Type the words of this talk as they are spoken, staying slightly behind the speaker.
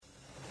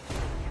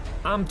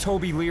I'm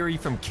Toby Leary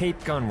from Cape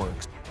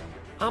Gunworks.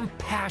 I'm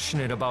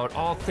passionate about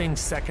all things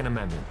Second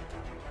Amendment.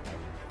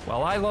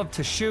 While I love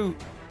to shoot,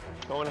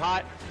 going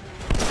hot.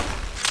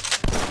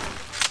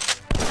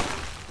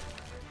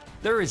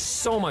 There is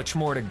so much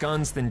more to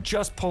guns than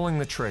just pulling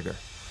the trigger.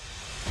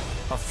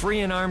 A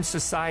free and armed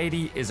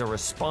society is a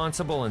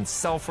responsible and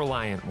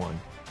self-reliant one.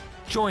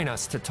 Join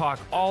us to talk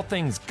all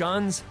things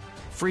guns,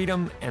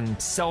 freedom,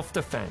 and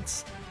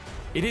self-defense.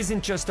 It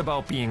isn't just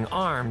about being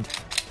armed.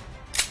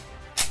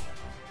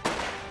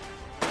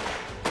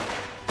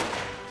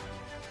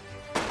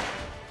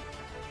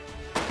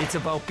 It's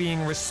about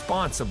being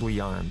responsibly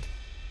armed.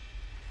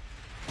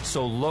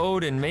 So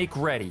load and make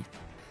ready.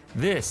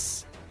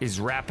 This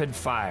is Rapid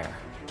Fire.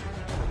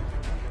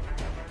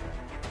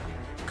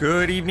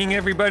 Good evening,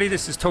 everybody.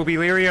 This is Toby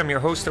Leary. I'm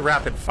your host of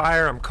Rapid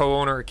Fire. I'm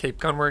co-owner of Cape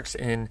Gunworks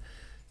in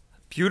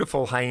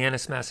beautiful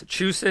Hyannis,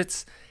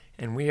 Massachusetts.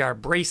 And we are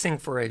bracing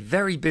for a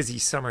very busy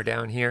summer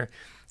down here.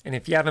 And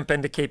if you haven't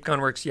been to Cape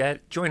Gunworks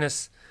yet, join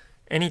us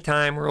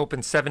anytime. We're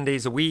open 7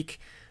 days a week,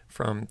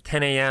 from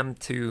 10 a.m.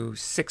 to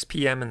 6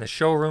 p.m. in the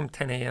showroom,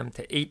 10 a.m.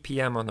 to 8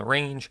 p.m. on the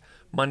range,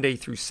 Monday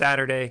through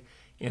Saturday,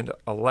 and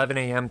 11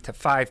 a.m. to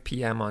 5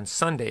 p.m. on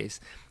Sundays.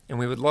 And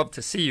we would love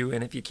to see you.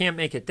 And if you can't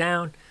make it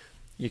down,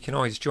 you can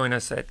always join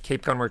us at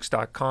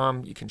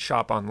capegunworks.com. You can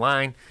shop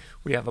online.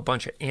 We have a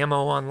bunch of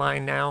ammo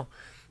online now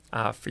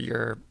for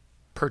your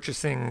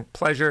purchasing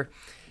pleasure.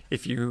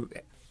 If you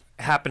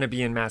happen to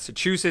be in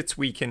Massachusetts,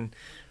 we can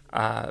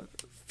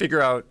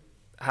figure out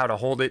how to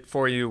hold it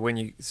for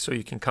you so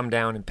you can come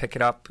down and pick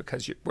it up,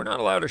 because we're not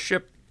allowed to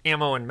ship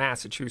ammo in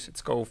Massachusetts.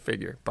 Go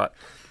figure. But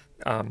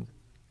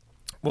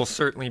we'll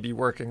certainly be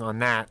working on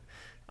that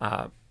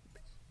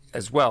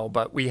as well.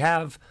 But we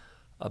have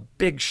a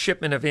big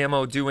shipment of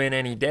ammo due in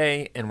any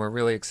day, and we're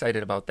really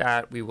excited about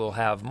that. We will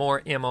have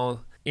more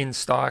ammo in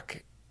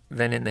stock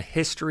than in the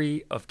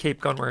history of Cape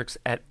Gunworks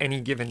at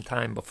any given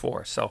time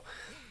before. So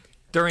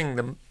during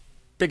the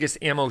biggest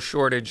ammo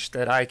shortage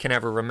that I can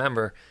ever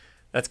remember,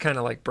 that's kind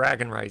of like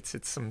bragging rights.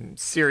 It's some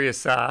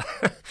serious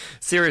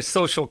serious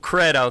social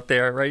cred out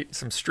there, right?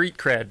 Some street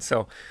cred.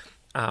 So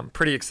I'm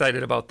pretty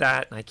excited about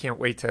that, and I can't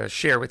wait to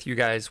share with you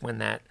guys when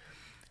that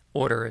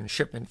order and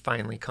shipment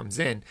finally comes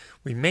in.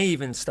 We may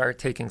even start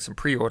taking some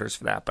pre-orders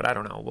for that, but I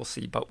don't know. We'll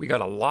see. But we got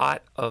a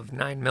lot of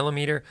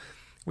 9mm.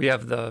 We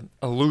have the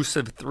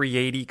elusive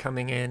 380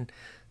 coming in,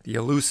 the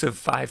elusive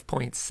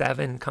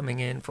 5.7 coming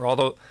in.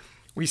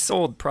 We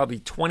sold probably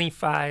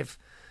 25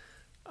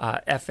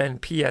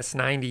 FNPS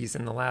 90s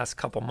in the last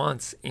couple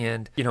months,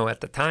 and at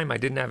the time I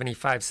didn't have any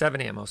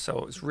 5.7 ammo, so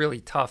it was really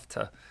tough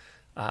to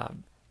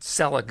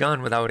sell a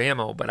gun without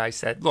ammo. But I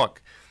said,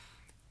 look,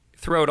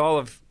 throughout all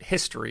of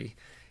history,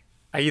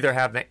 I either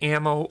have the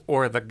ammo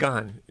or the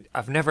gun.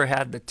 I've never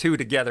had the two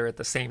together at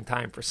the same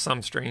time for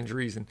some strange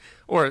reason,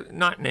 or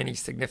not in any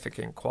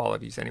significant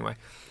qualities anyway.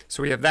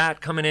 So we have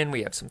that coming in.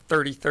 We have some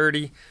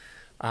 30-30,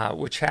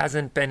 which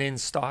hasn't been in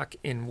stock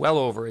in well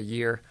over a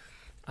year,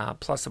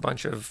 plus a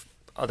bunch of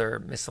other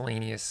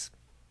miscellaneous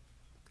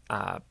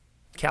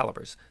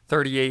calibers,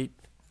 38,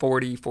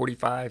 40,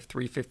 45,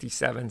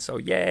 357. So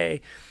yay,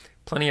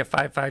 plenty of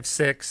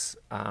 5.56,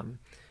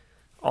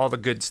 all the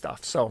good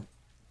stuff. So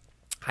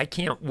I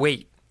can't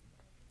wait,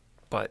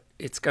 but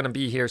it's going to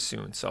be here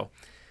soon. So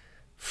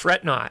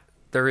fret not,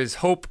 there is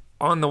hope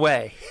on the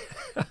way.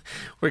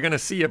 We're going to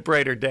see a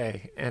brighter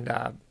day.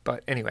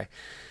 But anyway,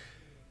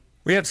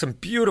 we have some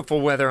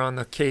beautiful weather on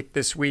the Cape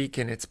this week,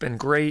 and it's been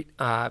great.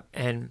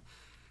 And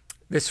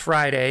this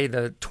Friday,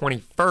 the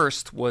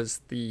 21st,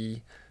 was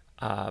the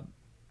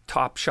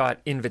Top Shot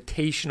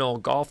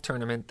Invitational Golf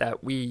Tournament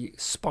that we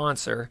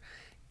sponsor.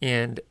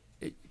 And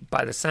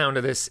by the sound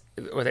of this,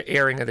 or the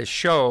airing of this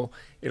show,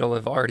 it'll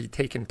have already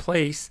taken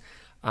place.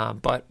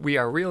 But we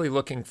are really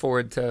looking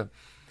forward to,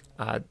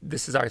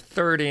 this is our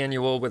third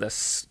annual with a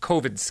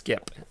COVID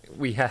skip.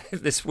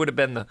 This would have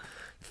been the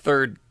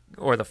third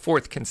or the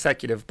fourth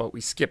consecutive, but we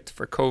skipped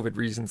for COVID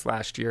reasons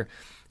last year.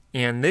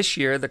 And this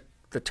year,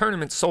 the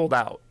tournament sold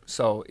out,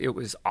 so it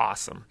was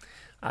awesome.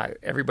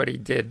 Everybody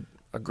did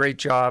a great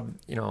job,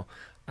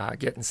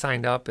 getting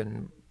signed up.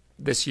 And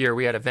this year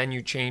we had a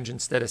venue change.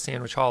 Instead of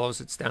Sandwich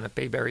Hollows, it's down at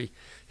Bayberry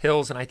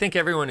Hills. And I think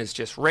everyone is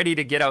just ready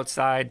to get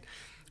outside,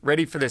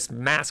 ready for this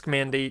mask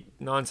mandate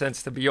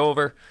nonsense to be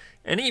over.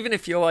 And even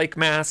if you like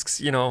masks,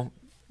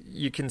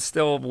 you can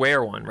still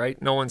wear one,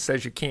 right? No one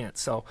says you can't.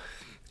 So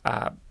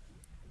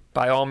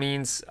by all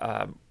means,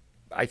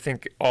 I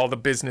think all the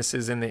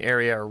businesses in the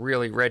area are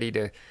really ready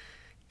to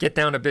get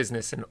down to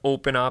business and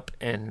open up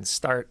and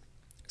start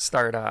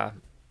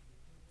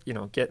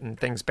getting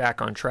things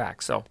back on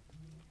track. So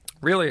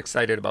really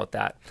excited about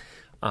that.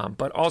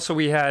 But also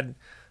we had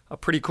a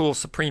pretty cool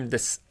Supreme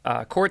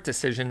Court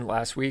decision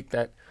last week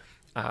that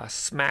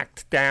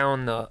smacked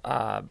down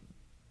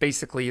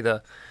basically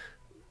the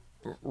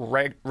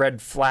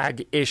red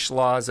flag-ish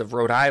laws of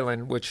Rhode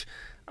Island, which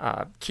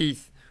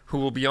Keith, who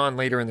will be on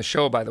later in the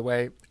show, by the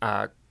way,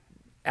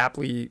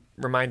 aptly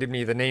reminded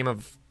me the name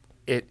of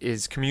it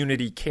is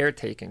community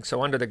caretaking.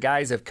 So under the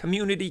guise of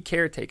community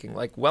caretaking,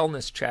 like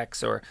wellness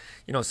checks, or,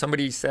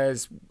 somebody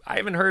says, I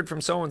haven't heard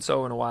from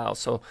so-and-so in a while.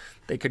 So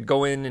they could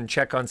go in and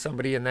check on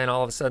somebody, and then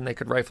all of a sudden they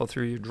could rifle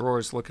through your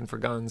drawers looking for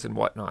guns and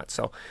whatnot.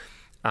 So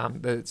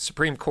the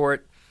Supreme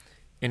Court,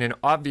 in an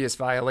obvious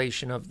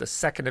violation of the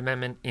Second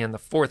Amendment and the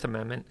Fourth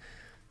Amendment,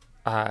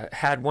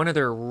 had one of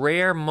their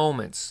rare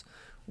moments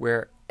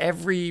where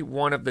every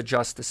one of the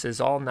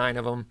justices, all 9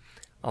 of them,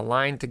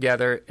 aligned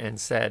together and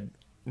said,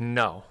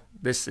 no,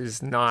 this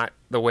is not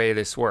the way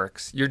this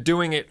works. You're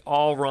doing it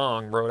all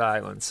wrong, Rhode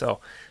Island. So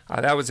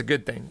that was a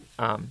good thing.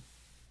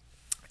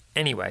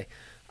 Anyway,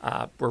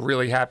 we're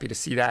really happy to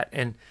see that.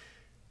 And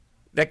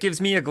that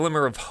gives me a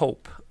glimmer of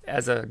hope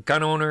as a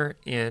gun owner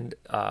and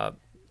an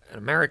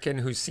American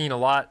who's seen a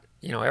lot,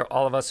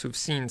 all of us who've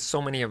seen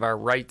so many of our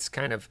rights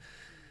kind of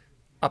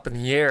up in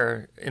the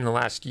air in the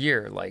last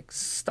year, like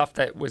stuff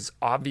that was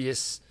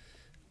obvious,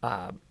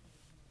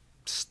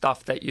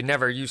 stuff that you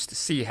never used to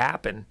see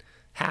happening.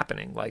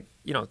 Like,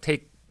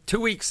 take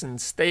 2 weeks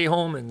and stay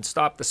home and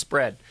stop the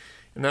spread.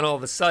 And then all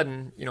of a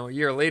sudden, a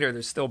year later,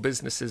 there's still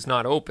businesses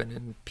not open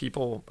and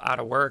people out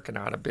of work and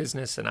out of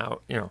business and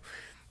out,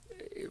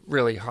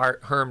 really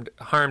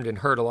harmed and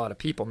hurt a lot of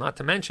people. Not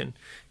to mention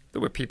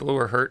there were people who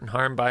were hurt and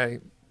harmed by,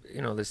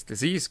 this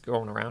disease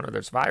going around, or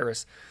this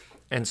virus.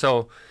 And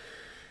so,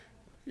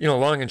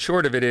 long and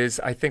short of it is,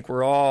 I think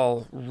we're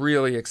all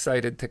really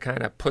excited to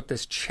kind of put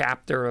this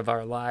chapter of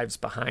our lives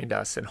behind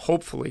us, and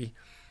hopefully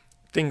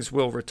things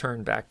will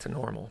return back to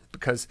normal.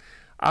 Because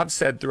I've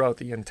said throughout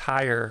the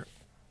entire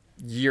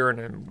year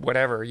and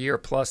whatever, year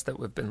plus that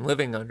we've been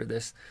living under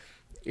this,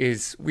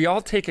 is we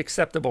all take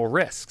acceptable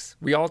risks.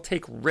 We all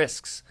take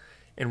risks,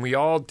 and we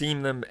all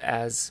deem them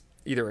as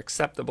either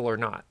acceptable or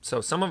not. So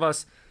some of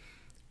us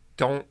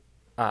don't,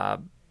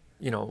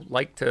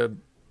 like to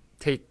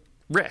take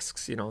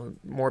risks.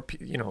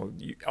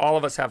 All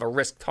of us have a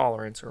risk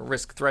tolerance or a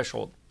risk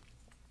threshold.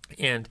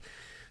 And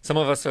some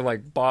of us are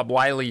like Bob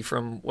Wiley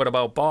from What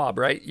About Bob,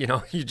 right?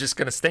 You're just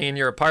going to stay in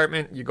your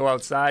apartment. You go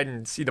outside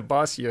and see the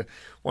bus. You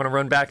want to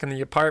run back in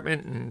the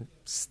apartment and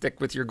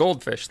stick with your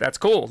goldfish. That's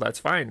cool. That's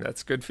fine.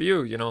 That's good for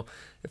you.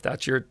 If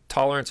that's your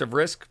tolerance of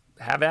risk,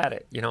 have at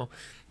it,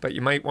 But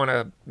you might want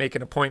to make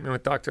an appointment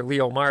with Dr.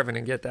 Leo Marvin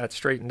and get that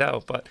straightened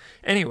out. But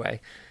anyway,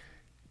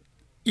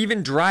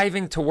 even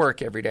driving to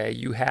work every day,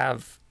 you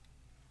have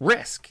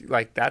risk.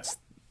 Like, that's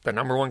the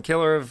number one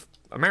killer of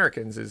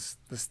Americans is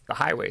the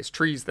highways,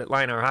 trees that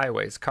line our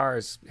highways,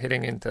 cars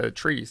hitting into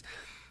trees.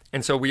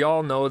 And so we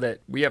all know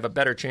that we have a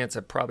better chance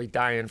of probably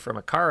dying from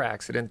a car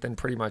accident than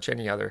pretty much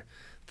any other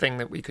thing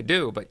that we could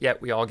do. But yet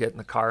we all get in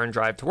the car and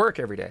drive to work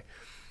every day.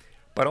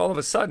 But all of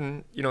a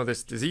sudden,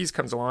 this disease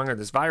comes along, or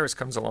this virus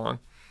comes along,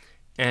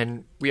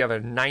 and we have a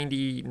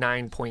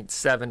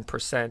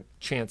 99.7%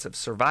 chance of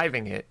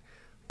surviving it.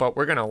 But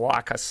we're going to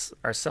lock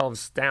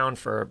ourselves down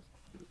for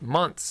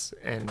months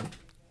and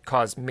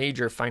cause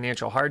major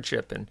financial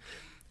hardship and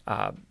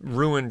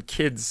ruin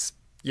kids,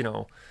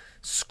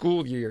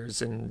 school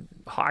years and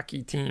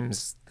hockey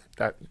teams.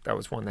 That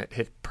was one that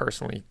hit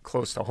personally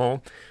close to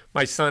home.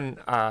 My son,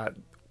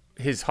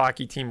 his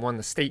hockey team won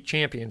the state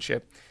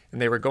championship,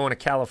 and they were going to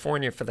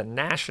California for the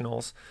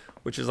Nationals,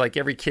 which is like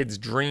every kid's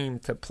dream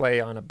to play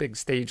on a big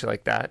stage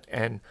like that.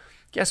 And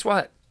guess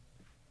what?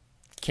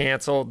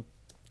 Canceled.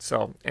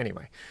 So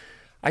anyway,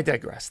 I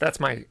digress. That's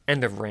my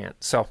end of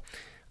rant. So,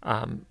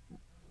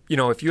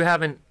 if you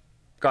haven't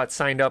got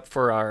signed up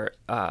for our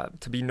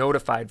to be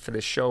notified for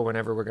this show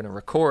whenever we're going to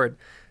record,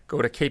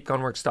 go to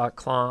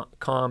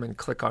capegunworks.com and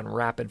click on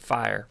Rapid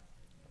Fire.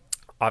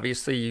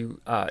 Obviously,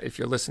 if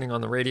you're listening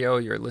on the radio,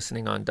 you're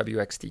listening on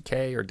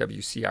WXTK or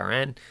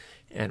WCRN,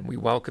 and we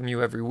welcome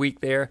you every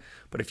week there.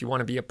 But if you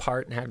want to be a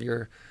part and have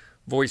your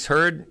voice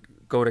heard,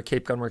 go to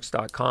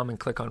capegunworks.com and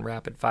click on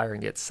Rapid Fire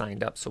and get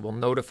signed up. So we'll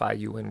notify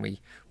you when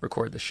we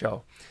record the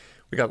show.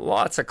 We got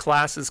lots of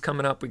classes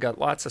coming up. We got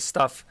lots of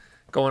stuff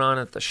going on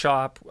at the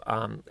shop.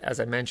 As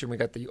I mentioned, we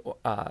got the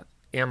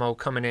ammo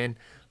coming in.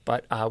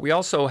 But we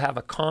also have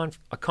a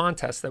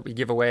contest that we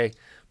give away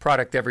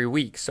product every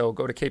week. So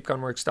go to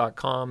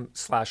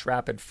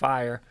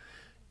capegunworks.com/rapidfire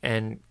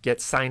and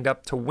get signed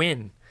up to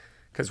win,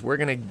 because we're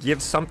going to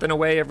give something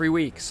away every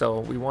week. So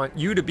we want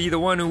you to be the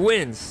one who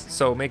wins.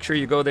 So make sure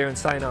you go there and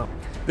sign up.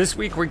 This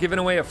week we're giving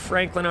away a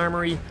Franklin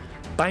Armory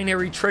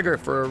binary trigger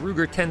for a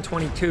Ruger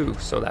 1022.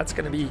 So that's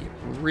going to be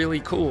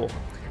really cool.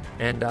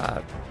 And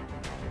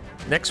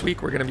next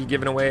week, we're going to be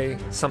giving away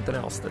something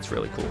else that's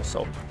really cool.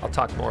 So I'll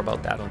talk more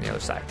about that on the other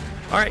side.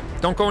 All right,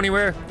 don't go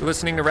anywhere. You're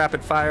listening to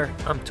Rapid Fire.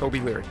 I'm Toby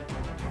Leary.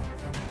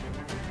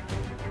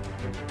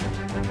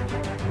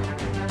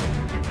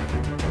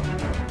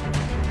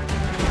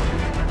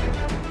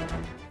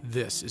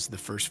 This is the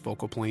First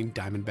Focal Plane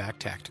Diamondback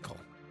Tactical.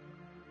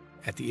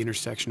 At the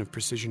intersection of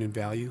precision and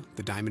value,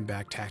 the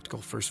Diamondback Tactical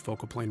First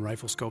Focal Plane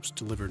rifle scopes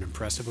deliver an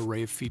impressive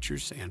array of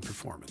features and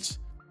performance.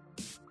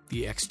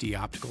 The XD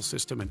optical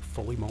system and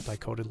fully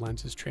multi-coated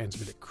lenses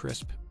transmit a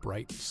crisp,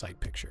 bright sight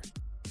picture.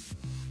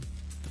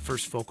 The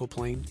First Focal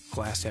Plane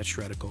glass-etched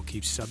reticle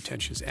keeps sub-10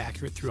 inches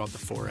accurate throughout the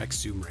 4x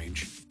zoom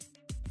range.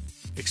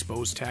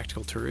 Exposed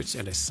tactical turrets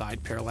and a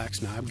side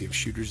parallax knob give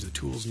shooters the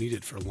tools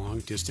needed for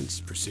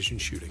long-distance precision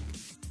shooting.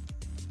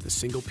 The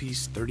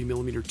single-piece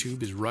 30mm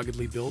tube is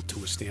ruggedly built to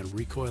withstand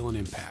recoil and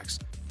impacts,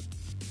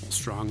 while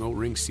strong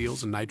O-ring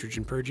seals and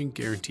nitrogen purging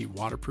guarantee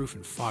waterproof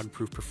and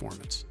fog-proof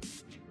performance.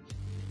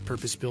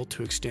 Purpose-built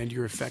to extend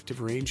your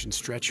effective range and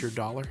stretch your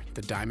dollar,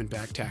 the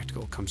Diamondback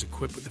Tactical comes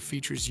equipped with the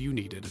features you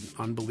need at an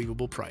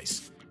unbelievable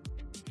price.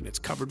 And it's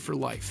covered for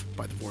life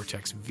by the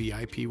Vortex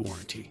VIP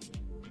warranty.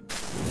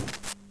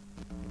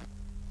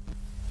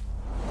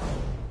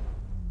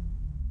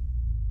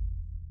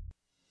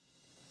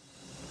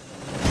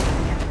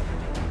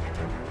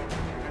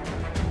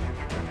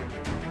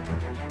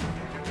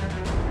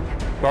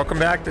 Welcome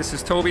back. This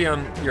is Toby.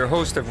 I'm your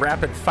host of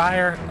Rapid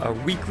Fire, a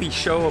weekly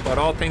show about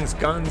all things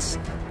guns,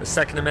 the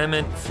Second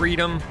Amendment,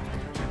 freedom,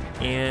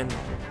 and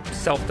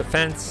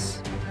self-defense,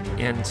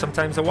 and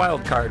sometimes a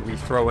wild card we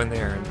throw in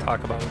there and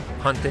talk about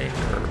hunting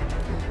or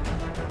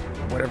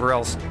whatever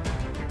else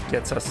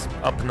gets us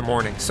up in the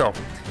morning. So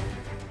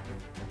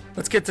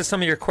let's get to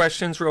some of your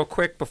questions real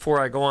quick before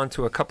I go on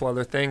to a couple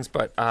other things.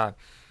 But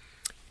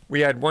we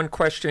had one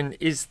question: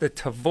 is the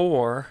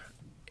Tavor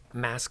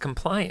mass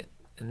compliant?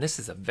 And this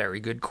is a very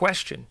good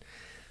question.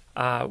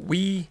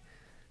 We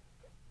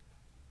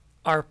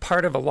are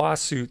part of a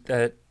lawsuit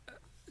that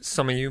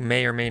some of you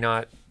may or may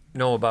not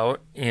know about,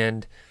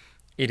 and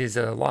it is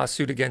a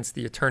lawsuit against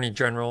the Attorney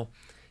General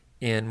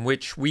in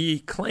which we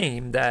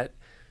claim that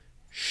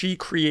she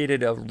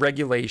created a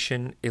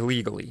regulation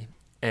illegally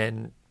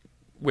and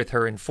with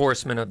her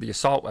enforcement of the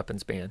assault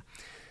weapons ban.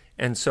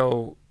 And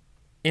so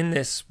in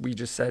this, we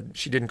just said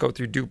she didn't go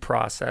through due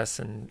process,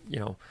 and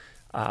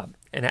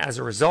and as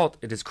a result,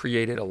 it has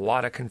created a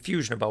lot of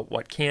confusion about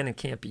what can and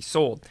can't be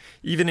sold.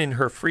 Even in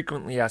her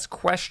frequently asked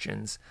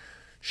questions,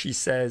 she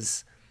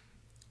says,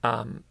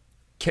 the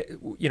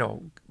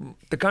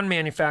gun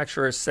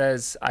manufacturer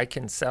says I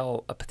can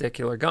sell a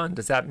particular gun.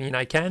 Does that mean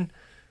I can?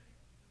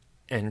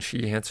 And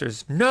she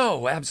answers,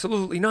 no,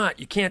 absolutely not.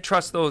 You can't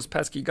trust those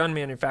pesky gun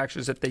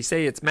manufacturers. If they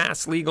say it's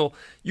mass legal,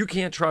 you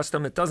can't trust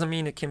them. It doesn't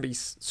mean it can be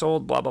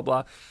sold, blah, blah,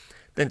 blah.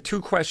 Then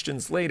 2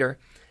 questions later,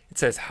 it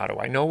says, how do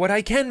I know what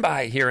I can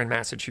buy here in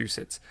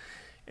Massachusetts?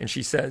 And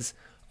she says,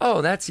 oh,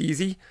 that's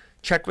easy.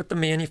 Check with the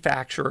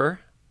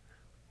manufacturer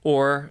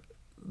or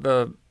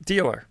the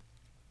dealer,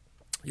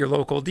 your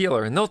local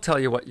dealer, and they'll tell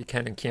you what you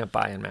can and can't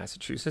buy in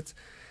Massachusetts.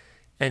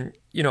 And,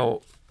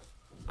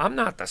 I'm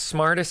not the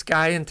smartest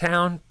guy in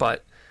town,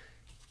 but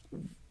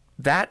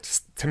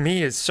that, to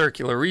me, is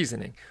circular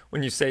reasoning.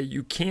 When you say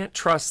you can't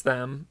trust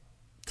them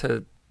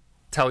to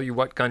tell you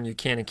what gun you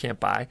can and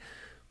can't buy,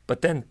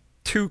 but then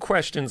 2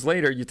 questions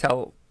later, you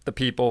tell the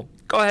people,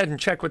 go ahead and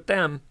check with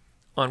them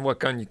on what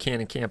gun you can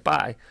and can't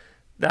buy.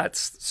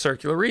 That's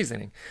circular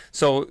reasoning.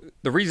 So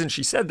the reason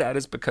she said that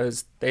is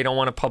because they don't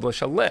want to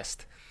publish a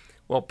list.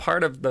 Well,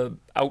 part of the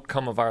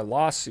outcome of our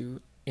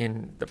lawsuit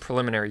in the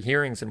preliminary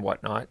hearings and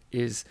whatnot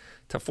is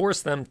to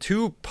force them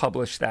to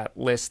publish that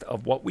list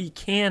of what we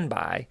can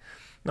buy.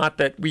 Not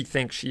that we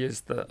think she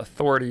is the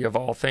authority of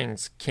all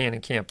things can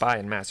and can't buy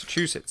in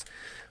Massachusetts,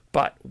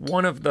 but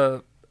one of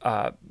the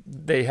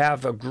they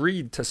have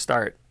agreed to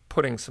start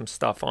putting some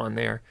stuff on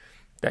there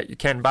that you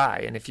can buy.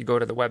 And if you go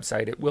to the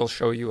website, it will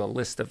show you a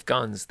list of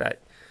guns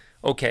that,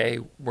 okay,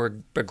 we're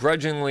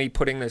begrudgingly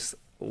putting this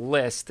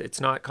list. It's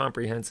not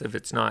comprehensive.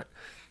 It's not,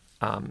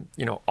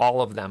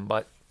 all of them,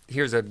 but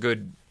here's a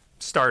good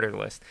starter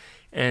list.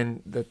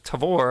 And the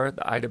Tavor,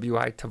 the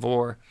IWI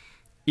Tavor,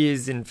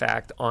 is in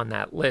fact on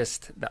that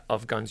list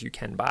of guns you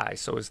can buy.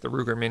 So is the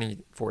Ruger Mini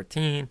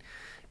 14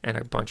 and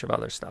a bunch of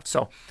other stuff.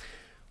 So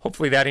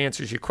hopefully that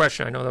answers your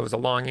question. I know that was a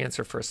long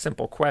answer for a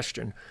simple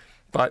question,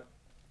 but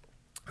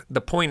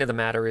the point of the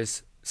matter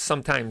is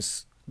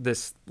sometimes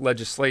this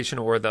legislation,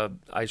 or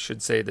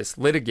this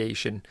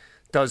litigation,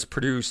 does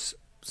produce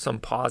some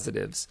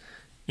positives.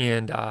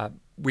 And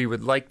we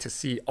would like to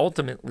see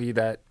ultimately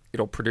that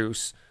it'll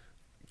produce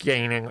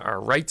gaining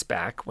our rights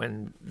back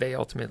when they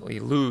ultimately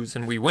lose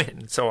and we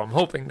win. So I'm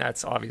hoping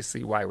that's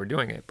obviously why we're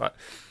doing it. But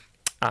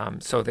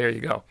so there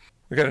you go.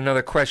 We got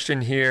another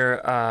question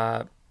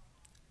here.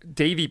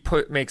 Davey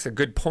makes a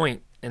good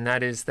point, and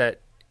that is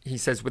that he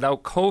says,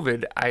 without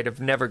COVID, I'd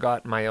have never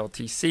gotten my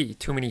LTC.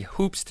 Too many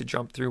hoops to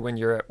jump through when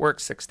you're at work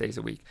 6 days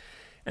a week.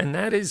 And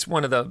that is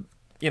one of the,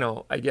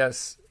 I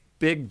guess,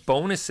 big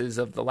bonuses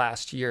of the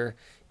last year,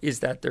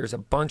 is that there's a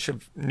bunch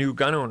of new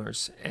gun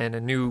owners and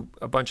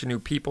a bunch of new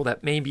people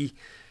that maybe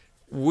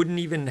wouldn't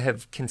even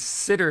have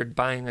considered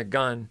buying a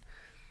gun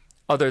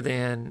other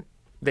than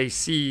they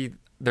see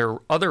their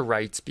other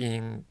rights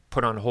being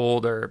put on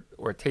hold or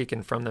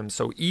taken from them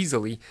so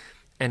easily.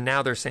 And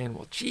now they're saying,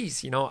 well,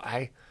 geez,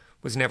 I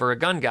was never a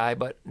gun guy,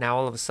 but now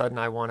all of a sudden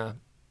I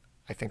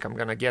think I'm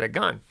going to get a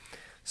gun.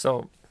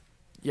 So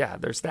yeah,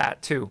 there's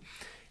that too.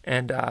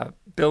 And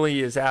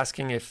Billy is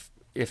asking if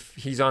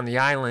he's on the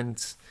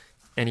islands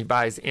and he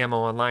buys ammo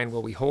online,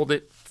 will we hold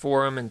it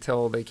for him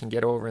until they can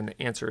get over? And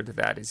the answer to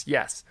that is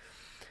yes.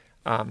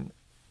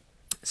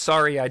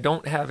 Sorry, I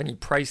don't have any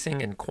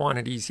pricing and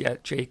quantities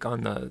yet, Jake,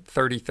 on the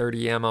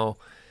 30-30 ammo.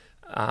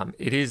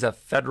 It is a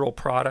federal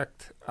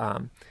product,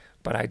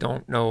 but I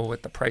don't know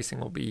what the pricing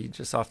will be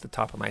just off the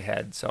top of my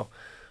head. So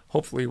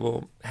hopefully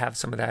we'll have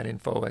some of that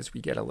info as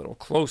we get a little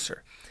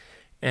closer.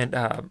 And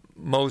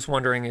Mo's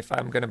wondering if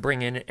I'm going to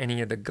bring in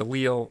any of the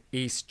Galil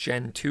Ace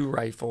Gen 2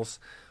 rifles,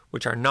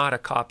 which are not a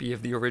copy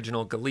of the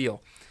original Galil.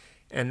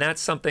 And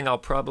that's something I'll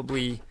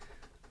probably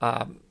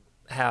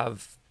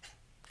have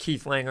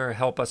Keith Langer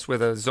help us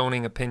with a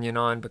zoning opinion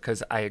on,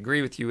 because I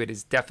agree with you, it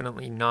is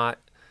definitely not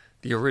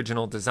the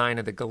original design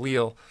of the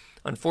Galil.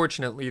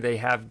 Unfortunately, they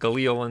have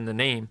Galil in the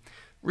name.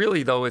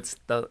 Really, though, it's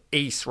the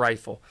Ace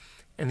rifle.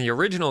 And the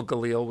original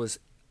Galil was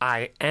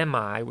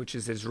IMI, which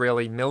is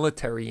Israeli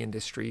Military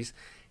Industries,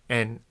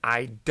 and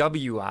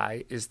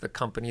IWI is the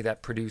company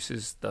that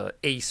produces the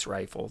Ace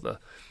rifle, the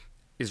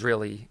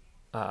Israeli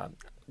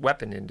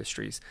weapon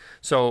industries.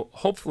 So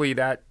hopefully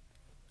that,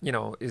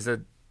 is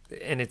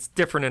and it's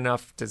different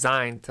enough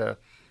design to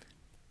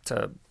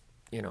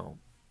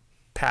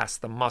pass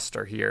the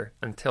muster here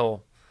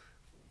until,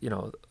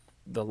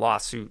 the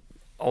lawsuit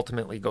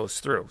ultimately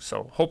goes through.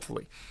 So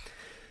hopefully.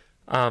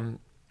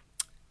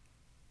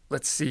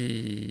 Let's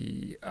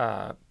see.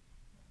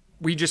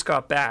 We just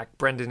got back,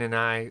 Brendan and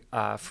I,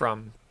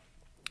 from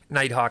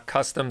Nighthawk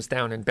Customs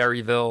down in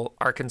Berryville,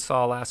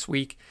 Arkansas last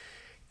week.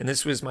 And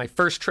this was my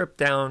first trip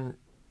down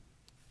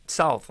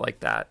south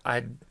like that.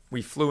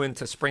 We flew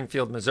into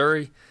Springfield,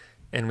 Missouri,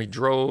 and we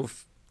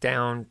drove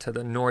down to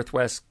the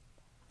northwest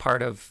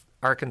part of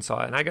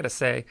Arkansas. And I got to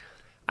say,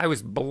 I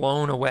was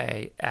blown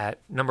away at,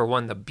 number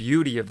one, the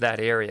beauty of that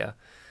area.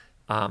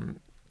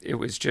 It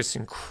was just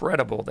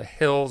incredible, the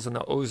hills and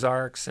the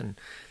Ozarks and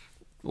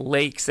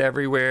lakes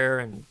everywhere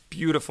and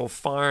beautiful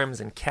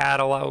farms and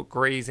cattle out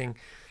grazing.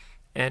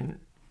 And,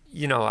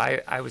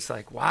 I was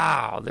like,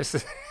 wow,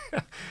 this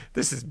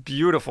is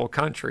beautiful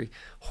country.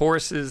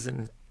 Horses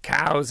and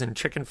cows and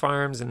chicken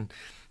farms, and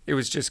it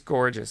was just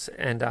gorgeous.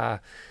 And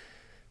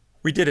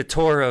we did a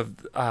tour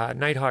of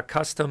Nighthawk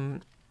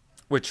Custom,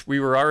 which we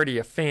were already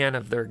a fan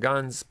of their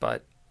guns,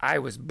 but I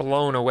was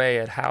blown away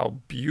at how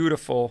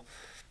beautiful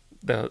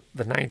the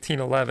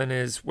 1911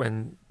 is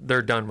when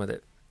they're done with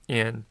it.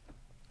 And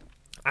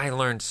I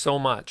learned so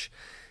much.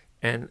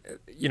 And,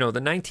 the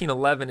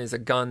 1911 is a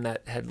gun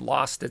that had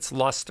lost its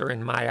luster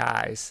in my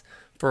eyes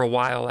for a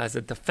while. As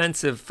a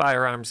defensive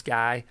firearms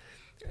guy,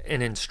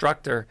 an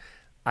instructor,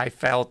 I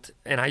felt,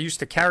 and I used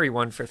to carry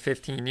one for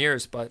 15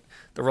 years, but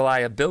the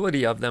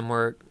reliability of them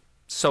were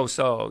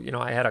so-so.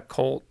 I had a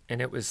Colt,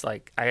 and it was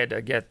like I had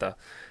to get the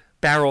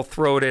barrel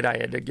throated. I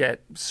had to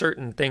get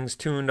certain things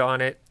tuned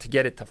on it to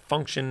get it to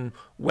function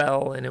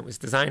well, and it was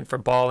designed for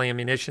ball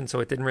ammunition, so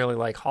it didn't really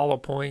like hollow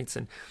points,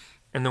 and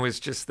there was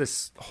just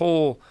this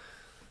whole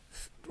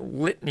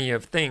litany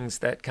of things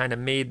that kind of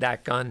made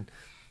that gun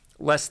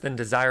less than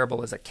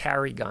desirable as a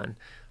carry gun.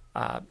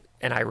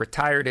 And I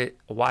retired it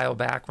a while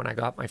back when I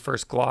got my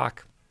first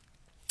Glock.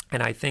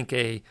 And I think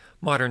a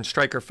modern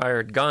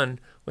striker-fired gun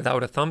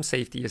without a thumb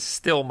safety is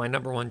still my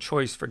number one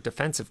choice for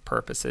defensive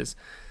purposes.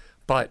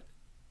 But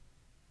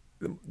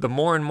the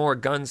more and more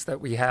guns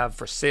that we have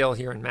for sale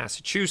here in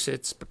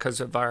Massachusetts, because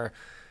of our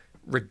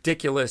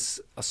ridiculous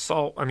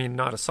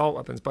not assault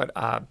weapons, but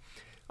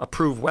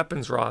approved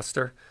weapons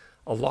roster,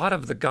 a lot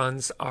of the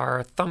guns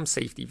are thumb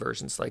safety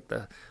versions, like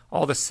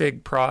all the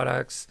SIG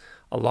products,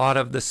 a lot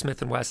of the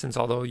Smith & Wessons,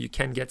 although you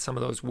can get some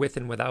of those with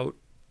and without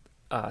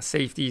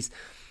safeties.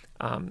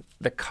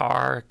 The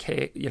car,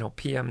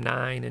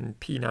 PM9 and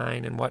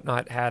P9 and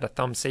whatnot had a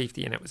thumb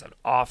safety, and it was an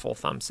awful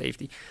thumb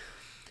safety.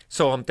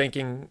 So I'm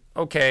thinking,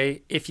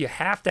 okay, if you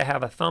have to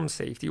have a thumb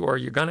safety, or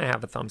you're going to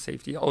have a thumb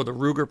safety, the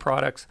Ruger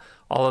products,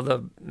 all of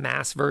the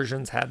mass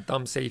versions had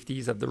thumb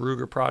safeties of the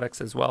Ruger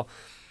products as well.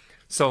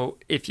 So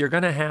if you're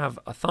going to have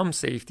a thumb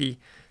safety,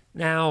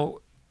 now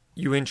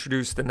you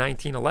introduce the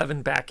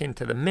 1911 back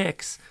into the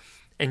mix,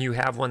 and you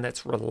have one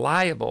that's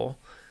reliable.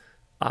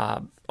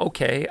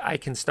 Okay, I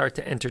can start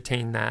to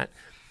entertain that.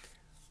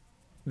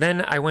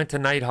 Then I went to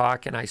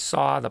Nighthawk, and I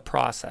saw the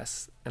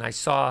process, and I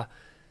saw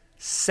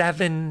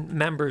 7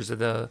 members of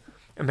the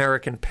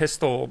American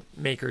Pistol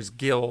Makers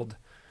Guild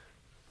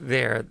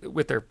there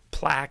with their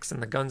plaques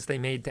and the guns they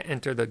made to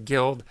enter the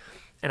guild,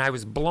 and I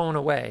was blown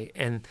away.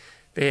 And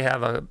they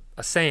have a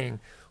saying,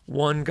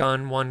 one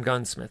gun, one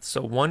gunsmith.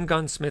 So one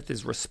gunsmith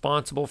is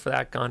responsible for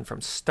that gun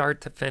from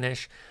start to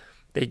finish.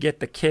 They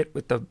get the kit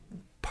with the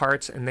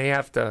parts, and they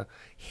have to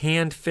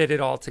hand fit it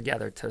all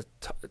together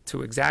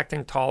to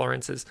exacting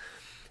tolerances.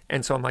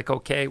 And so I'm like,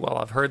 okay, well,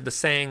 I've heard the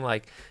saying,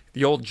 like,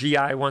 the old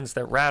GI ones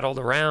that rattled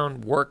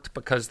around worked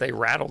because they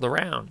rattled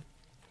around.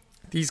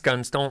 These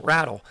guns don't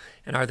rattle.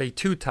 And are they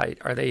too tight?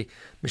 Are they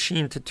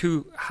machined to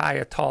too high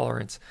a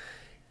tolerance?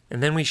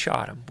 And then we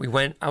shot them. We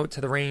went out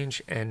to the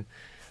range, and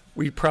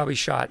we probably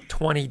shot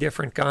 20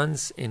 different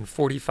guns in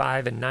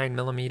 45 and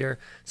 9mm,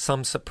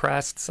 some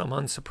suppressed, some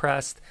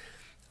unsuppressed.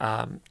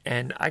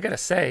 And I got to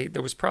say,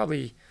 there was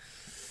probably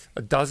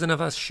a dozen of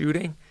us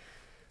shooting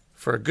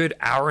for a good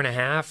hour and a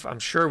half. I'm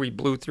sure we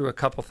blew through a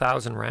couple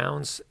thousand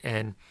rounds,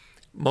 and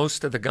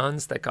most of the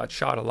guns that got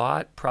shot a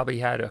lot probably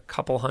had a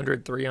couple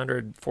hundred,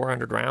 300,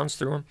 400 rounds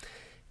through them.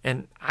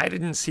 And I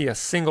didn't see a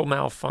single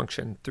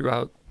malfunction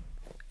throughout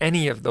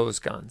any of those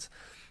guns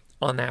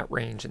on that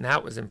range. And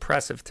that was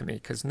impressive to me,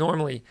 because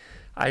normally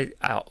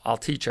I'll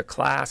teach a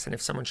class, and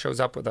if someone shows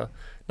up with a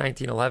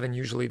 1911,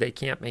 usually they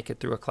can't make it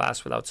through a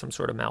class without some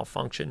sort of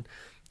malfunction.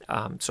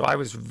 So I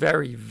was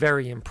very,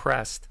 very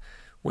impressed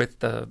with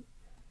the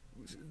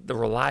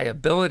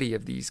reliability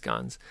of these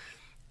guns.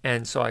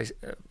 And so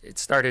it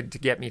started to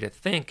get me to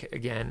think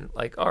again,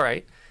 like, all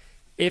right,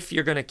 if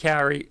you're going to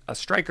carry a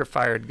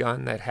striker-fired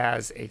gun that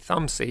has a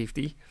thumb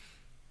safety,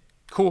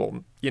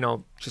 cool,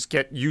 just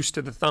get used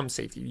to the thumb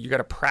safety. You got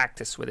to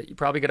practice with it. You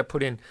probably got to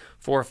put in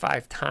 4 or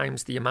 5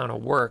 times the amount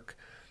of work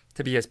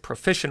to be as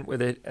proficient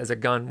with it as a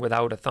gun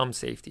without a thumb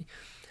safety.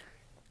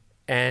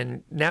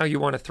 And now you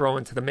want to throw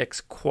into the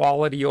mix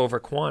quality over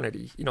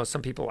quantity.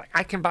 Some people are like,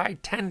 I can buy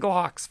 10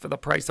 Glocks for the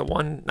price of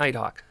one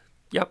Nighthawk.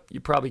 Yep,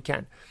 you probably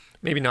can.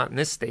 Maybe not in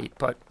this state,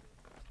 but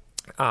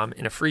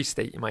in a free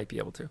state, you might be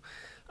able to.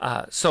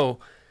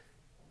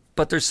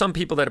 But there's some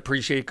people that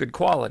appreciate good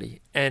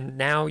quality, and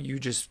now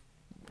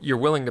you're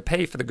willing to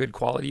pay for the good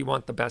quality. You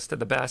want the best of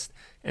the best,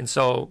 and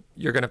so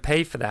you're going to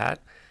pay for that.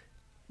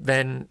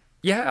 Then,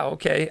 yeah,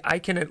 okay, I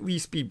can at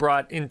least be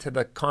brought into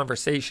the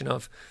conversation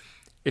of,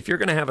 if you're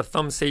going to have a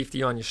thumb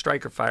safety on your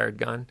striker-fired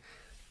gun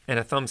and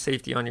a thumb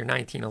safety on your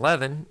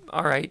 1911,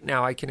 all right,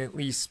 now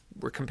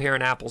we're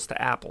comparing apples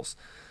to apples.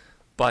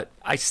 But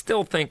I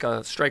still think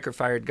a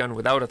striker-fired gun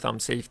without a thumb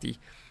safety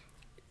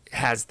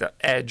has the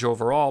edge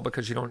overall,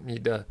 because you don't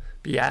need to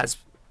be as,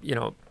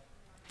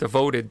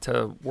 devoted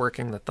to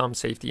working the thumb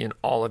safety in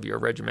all of your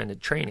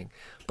regimented training.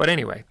 But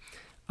anyway,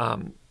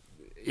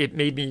 it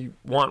made me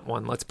want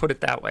one. Let's put it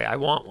that way. I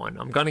want one.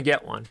 I'm going to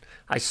get one.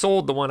 I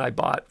sold the one I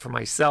bought for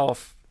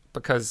myself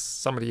because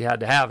somebody had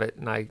to have it,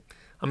 and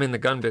I'm in the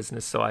gun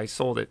business, so I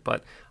sold it.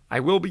 But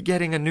I will be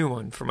getting a new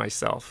one for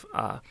myself,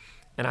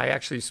 and I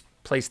actually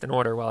placed an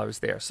order while I was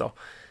there. So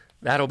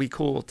that'll be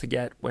cool to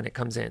get when it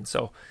comes in.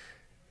 So,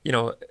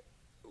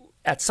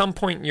 at some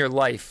point in your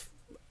life,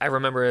 I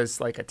remember as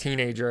like a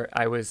teenager,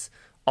 I was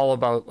all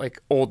about like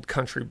old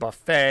country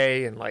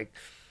buffet and like,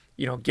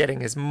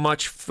 getting as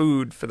much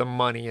food for the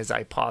money as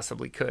I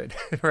possibly could,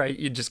 right?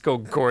 You just go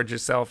gorge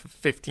yourself.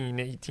 15,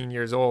 18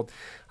 years old,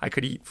 I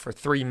could eat for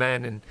 3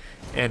 men,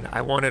 and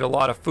I wanted a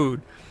lot of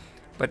food.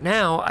 But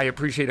now I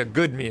appreciate a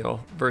good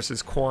meal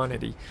versus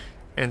quantity.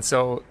 And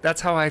so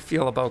that's how I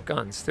feel about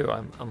guns too.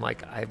 I'm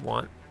like, I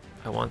want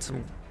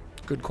some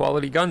good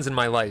quality guns in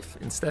my life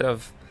instead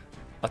of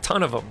a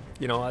ton of them.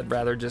 I'd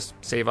rather just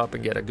save up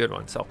and get a good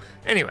one. So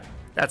anyway,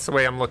 that's the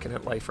way I'm looking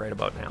at life right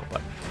about now.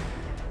 But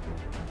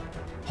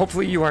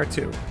hopefully you are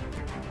too.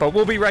 But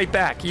we'll be right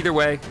back either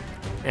way,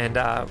 and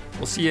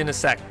we'll see you in a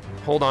sec.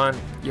 Hold on,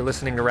 you're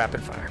listening to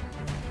Rapid Fire.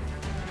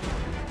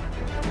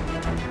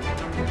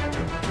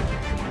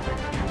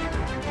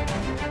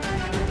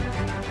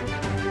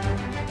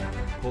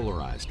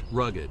 Polarized,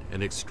 rugged,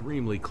 and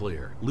extremely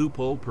clear,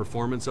 Leupold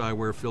Performance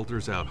Eyewear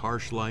filters out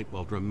harsh light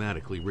while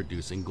dramatically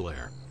reducing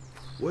glare.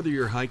 Whether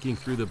you're hiking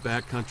through the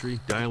backcountry,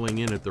 dialing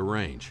in at the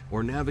range,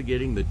 or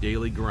navigating the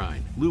daily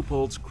grind,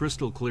 Leupold's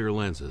crystal clear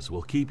lenses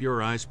will keep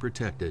your eyes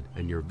protected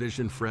and your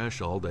vision fresh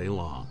all day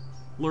long.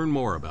 Learn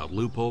more about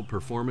Leupold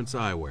Performance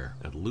Eyewear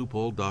at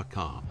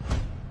leupold.com.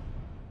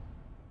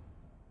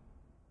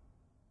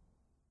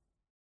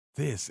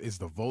 This is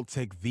the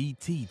Voltec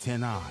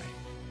VT10i.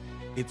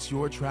 It's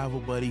your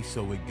travel buddy,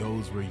 so it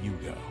goes where you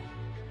go.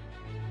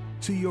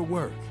 To your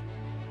work,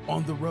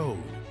 on the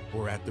road,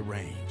 or at the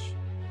range.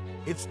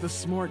 It's the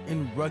smart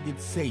and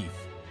rugged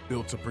safe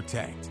built to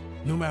protect,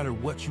 no matter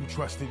what you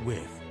trust it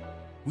with.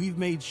 We've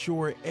made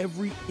sure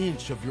every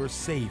inch of your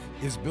safe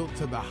is built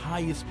to the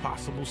highest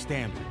possible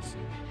standards.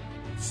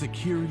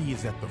 Security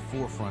is at the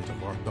forefront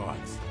of our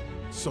thoughts,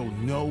 so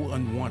no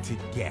unwanted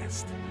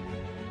guest.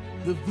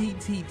 The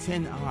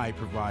VT10i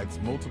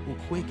provides multiple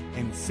quick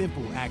and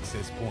simple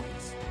access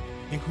points,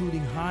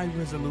 including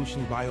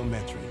high-resolution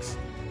biometrics,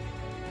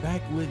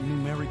 backlit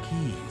numeric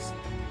keys,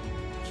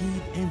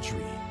 keyed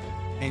entry,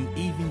 and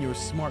even your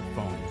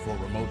smartphone for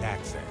remote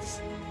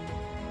access.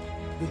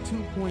 The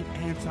 2-point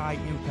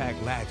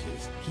anti-impact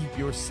latches keep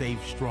your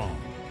safe strong,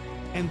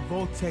 and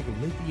Voltec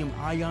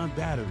lithium-ion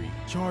battery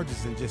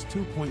charges in just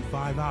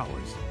 2.5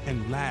 hours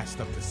and lasts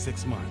up to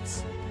 6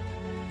 months.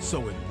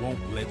 So it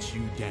won't let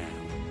you down.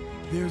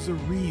 There's a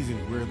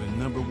reason we're the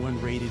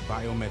 #1 rated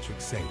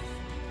biometric safe.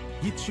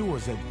 Get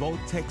yours at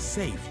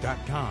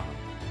VoltecSafe.com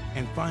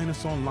and find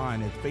us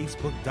online at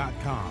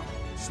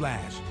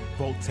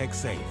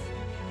Facebook.com/VoltecSafe.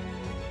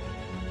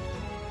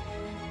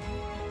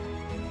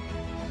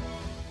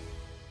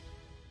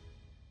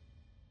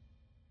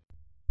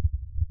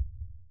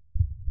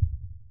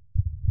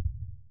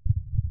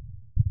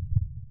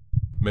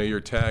 May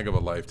your tag of a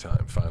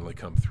lifetime finally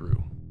come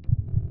through.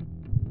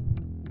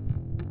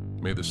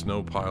 May the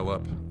snow pile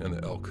up and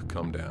the elk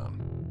come down.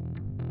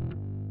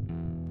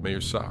 May your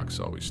socks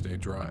always stay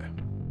dry.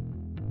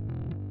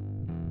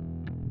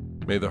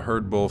 May the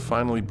herd bull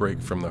finally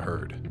break from the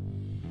herd.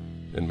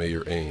 And may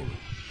your aim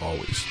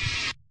always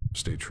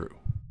stay true.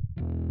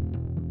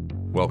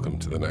 Welcome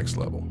to the next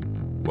level.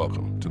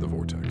 Welcome to the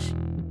Vortex.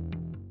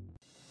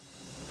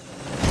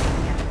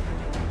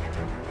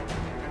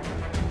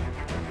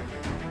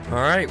 All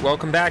right,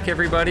 welcome back,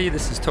 everybody.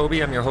 This is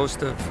Toby. I'm your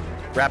host of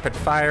Rapid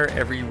Fire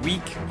every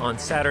week on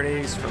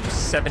Saturdays from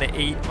 7 to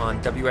 8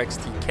 on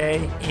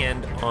WXTK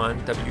and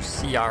on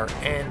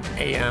WCRN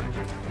AM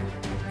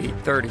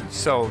 830.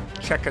 So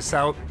check us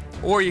out,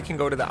 or you can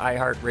go to the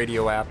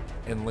iHeartRadio app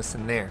and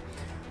listen there.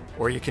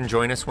 Or you can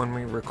join us when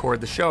we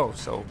record the show.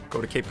 So go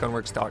to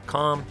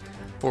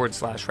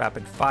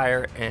capegunworks.com/rapid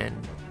fire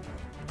and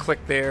click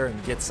there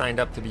and get signed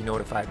up to be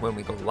notified when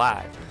we go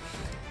live.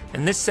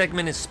 And this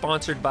segment is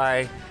sponsored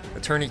by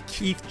attorney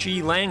Keith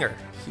G. Langer.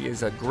 He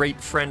is a great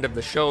friend of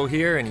the show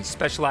here, and he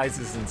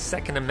specializes in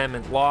Second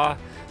Amendment law,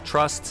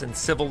 trusts, and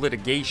civil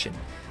litigation.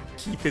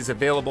 Keith is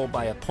available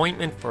by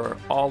appointment for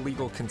all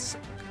legal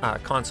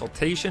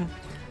consultation.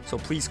 So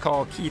please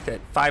call Keith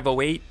at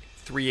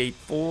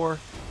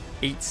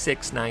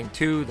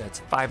 508-384-8692.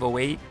 That's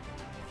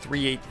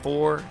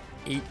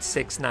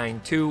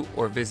 508-384-8692,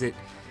 or visit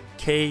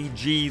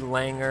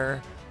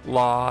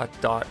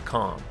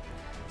kglangerlaw.com.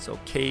 So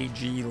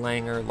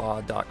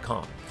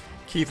kglangerlaw.com.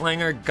 Keith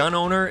Langer, gun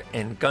owner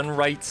and gun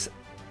rights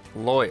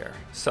lawyer.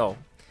 So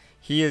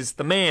he is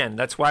the man.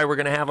 That's why we're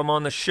going to have him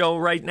on the show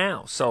right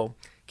now. So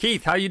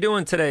Keith, how you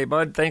doing today,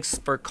 bud? Thanks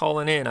for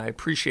calling in. I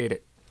appreciate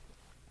it.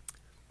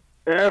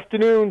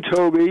 Afternoon,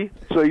 Toby.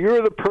 So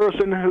you're the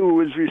person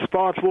who is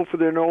responsible for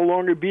there no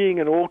longer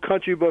being an Old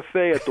Country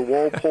buffet at the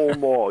Walpole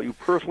Mall. You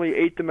personally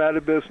ate them out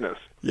of business.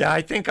 Yeah,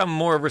 I think I'm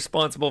more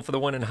responsible for the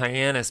one in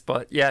Hyannis,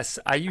 but yes,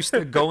 I used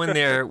to go in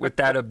there with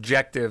that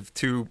objective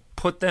to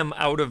put them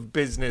out of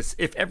business.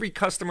 If every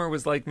customer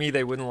was like me,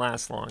 they wouldn't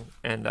last long.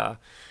 And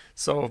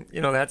so,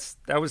 you know, that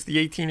was the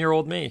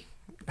 18-year-old me.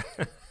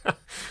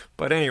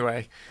 But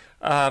anyway,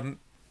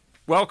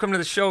 welcome to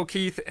the show,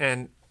 Keith,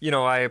 and you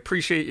know, I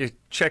appreciate you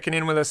checking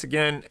in with us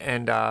again.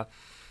 And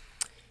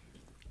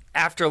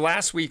after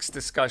last week's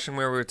discussion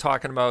where we were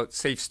talking about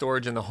safe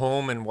storage in the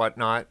home and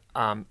whatnot,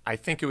 I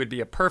think it would be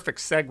a perfect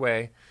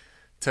segue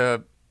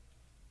to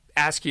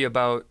ask you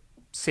about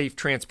safe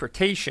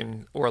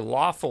transportation or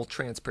lawful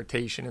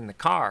transportation in the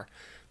car,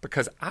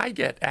 because I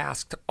get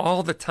asked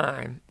all the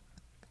time.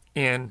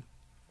 And,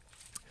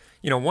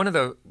 you know, one of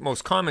the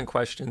most common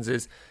questions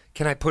is,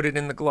 can I put it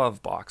in the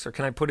glove box, or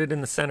can I put it in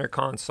the center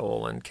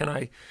console? And can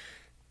I,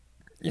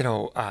 you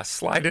know,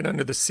 slide it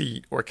under the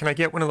seat, or can I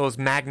get one of those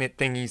magnet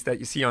thingies that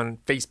you see on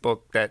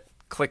Facebook that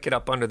click it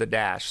up under the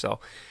dash? So,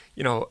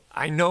 you know,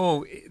 I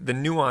know the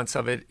nuance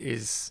of it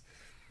is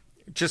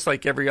just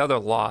like every other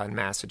law in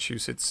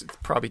Massachusetts. It's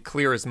probably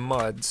clear as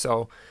mud.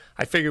 So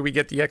I figure we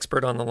get the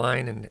expert on the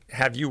line and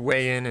have you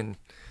weigh in and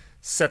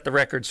set the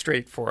record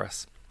straight for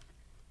us.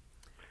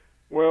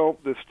 Well,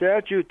 the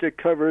statute that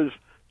covers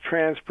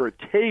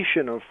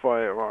transportation of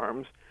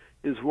firearms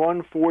is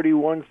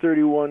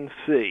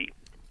 14131C.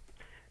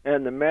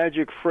 And the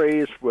magic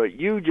phrase, what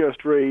you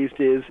just raised,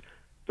 is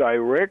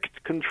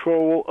direct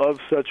control of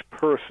such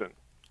person.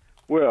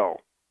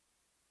 Well,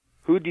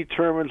 who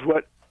determines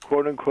what,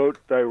 quote-unquote,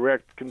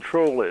 direct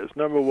control is?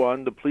 Number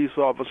one, the police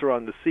officer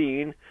on the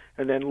scene,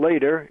 and then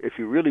later, if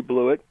you really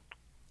blew it,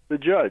 the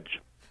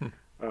judge.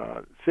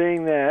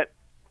 Saying that,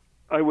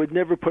 I would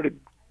never put a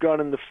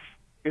gun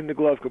in the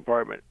glove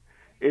compartment.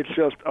 It's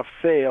just a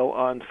fail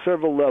on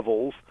several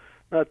levels,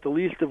 not the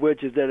least of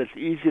which is that it's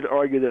easy to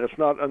argue that it's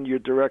not under your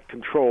direct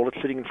control.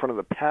 It's sitting in front of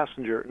the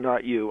passenger,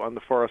 not you, on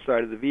the far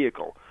side of the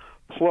vehicle.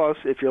 Plus,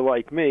 if you're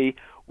like me,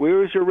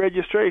 where is your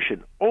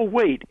registration? Oh,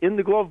 wait, in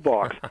the glove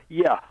box.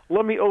 Yeah,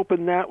 let me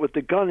open that with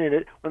the gun in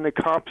it when the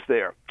cop's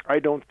there. I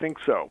don't think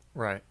so.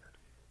 Right.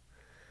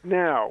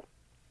 Now,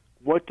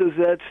 what does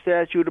that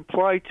statute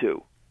apply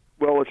to?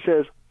 Well, it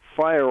says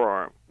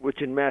firearm,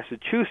 which in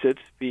Massachusetts,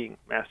 being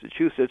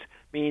Massachusetts,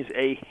 means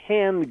a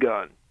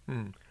handgun.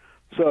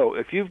 So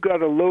if you've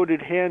got a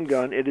loaded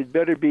handgun, it had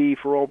better be,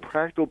 for all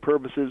practical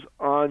purposes,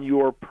 on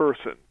your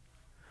person.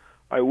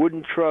 I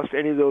wouldn't trust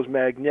any of those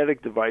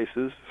magnetic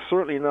devices,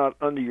 certainly not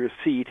under your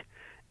seat,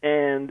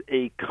 and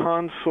a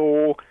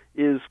console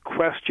is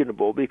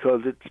questionable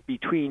because it's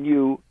between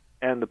you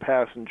and the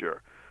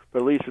passenger,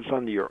 but at least it's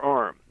under your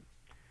arm.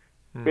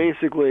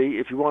 Basically,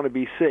 if you want to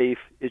be safe,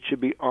 it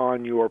should be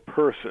on your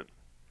person.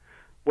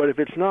 But if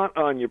it's not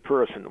on your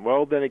person,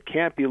 well, then it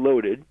can't be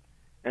loaded,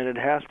 and it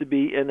has to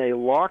be in a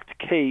locked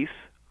case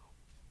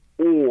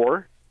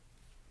or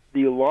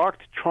the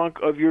locked trunk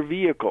of your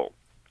vehicle.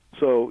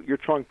 So your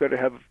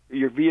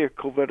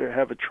vehicle better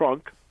have a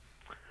trunk,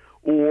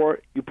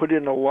 or you put it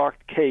in a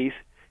locked case.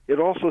 It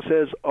also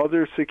says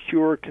other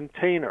secure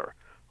container.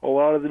 A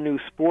lot of the new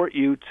sport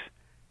utes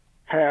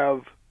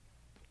have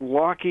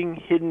locking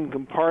hidden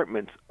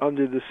compartments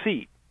under the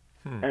seat.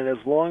 And as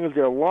long as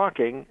they're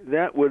locking,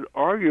 that would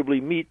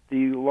arguably meet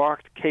the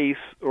locked case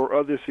or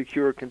other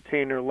secure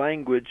container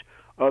language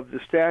of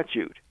the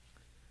statute.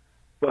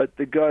 But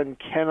the gun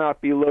cannot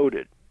be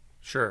loaded.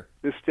 Sure.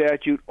 The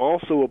statute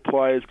also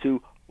applies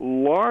to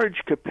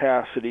large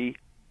capacity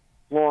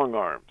long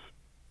arms.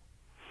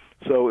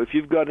 So if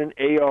you've got an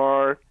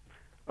AR,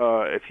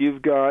 if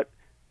you've got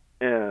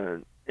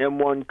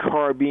M1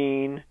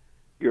 carbine,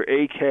 your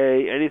AK,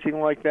 anything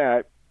like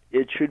that,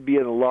 it should be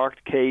in a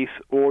locked case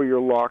or your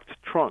locked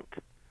trunk.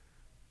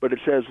 But it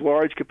says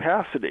large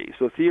capacity,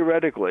 so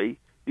theoretically,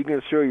 you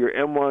can throw your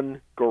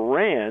M1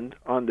 Garand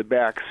on the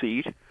back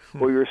seat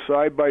or your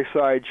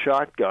side-by-side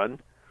shotgun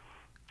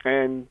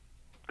and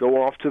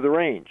go off to the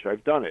range.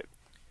 I've done it.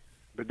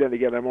 But then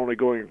again, I'm only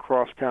going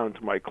across town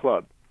to my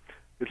club.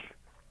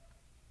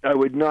 I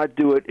would not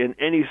do it in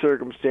any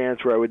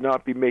circumstance where I would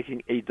not be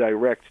making a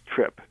direct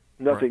trip.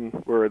 Nothing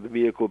where the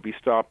vehicle would be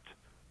stopped,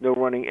 no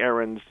running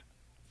errands,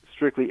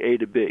 strictly A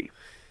to B.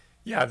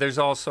 Yeah, there's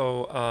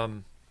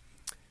also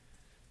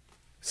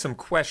some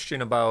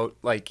question about,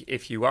 like,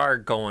 if you are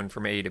going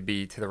from A to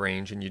B to the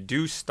range and you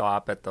do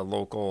stop at the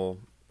local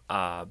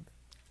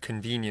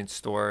convenience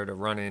store to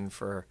run in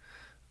for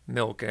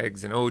milk,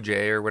 eggs, and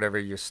OJ or whatever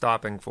you're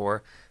stopping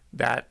for,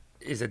 that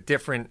is a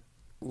different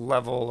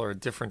level or a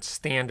different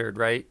standard,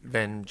 right,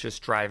 than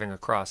just driving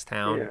across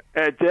town. Yeah.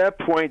 At that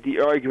point, the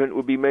argument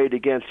would be made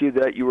against you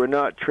that you were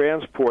not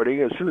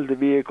transporting. As soon as the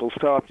vehicle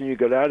stopped and you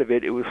got out of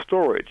it, it was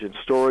storage, and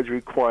storage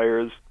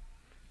requires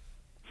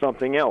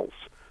something else.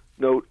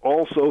 Note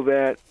also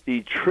that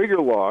the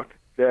trigger lock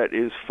that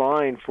is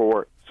fine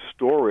for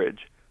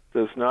storage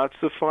does not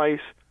suffice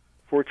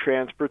for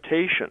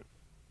transportation.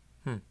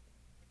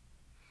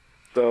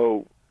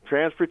 So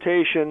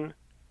transportation,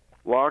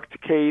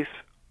 locked case,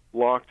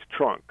 locked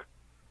trunk.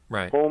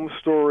 Right. Home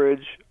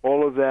storage,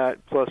 all of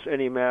that, plus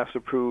any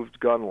mass-approved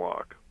gun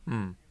lock.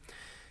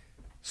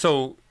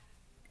 So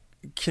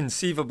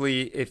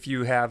conceivably, if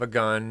you have a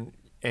gun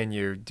and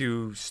you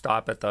do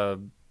stop at the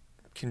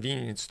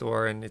convenience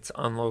store and it's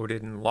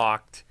unloaded and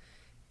locked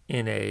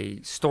in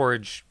a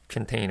storage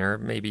container,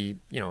 maybe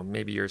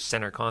your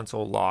center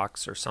console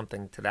locks or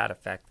something to that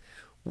effect,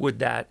 would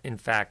that in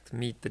fact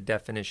meet the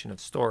definition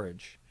of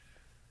storage?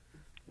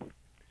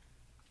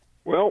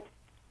 Well,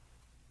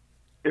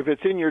 if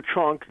it's in your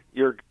trunk,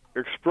 you're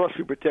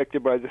expressly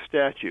protected by the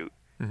statute.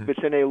 If it's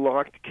in a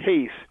locked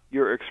case,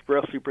 you're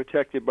expressly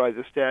protected by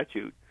the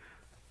statute.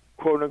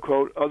 Quote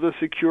unquote, other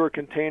secure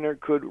container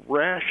could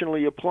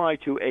rationally apply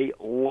to a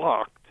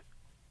locked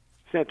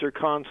center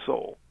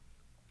console.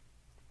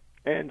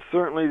 And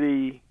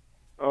certainly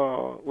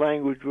the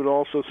language would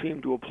also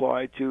seem to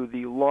apply to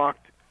the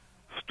locked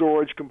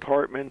storage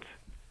compartments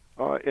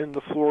in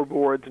the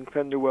floorboards and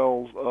fender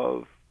wells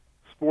of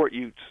sport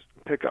utes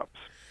pickups.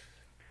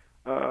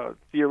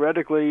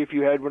 Theoretically, if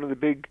you had one of the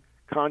big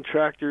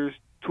contractors'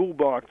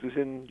 toolboxes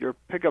in your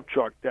pickup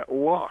truck that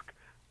lock,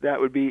 that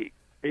would be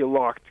a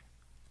locked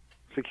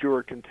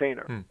secure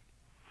container.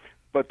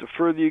 But the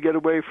further you get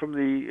away from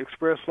the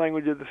express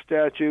language of the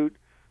statute,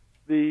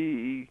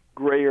 the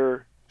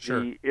grayer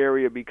the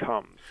area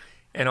becomes.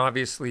 And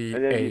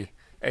obviously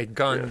a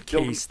gun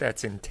case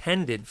that's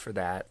intended for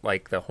that,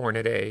 like the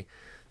Hornady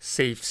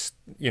safes,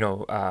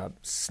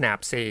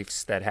 snap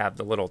safes that have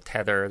the little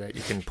tether that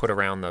you can put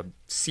around the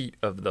seat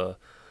of the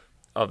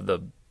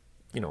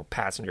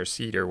passenger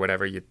seat or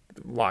whatever, you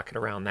lock it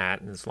around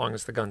that, and as long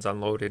as the gun's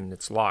unloaded and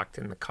it's locked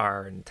in the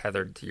car and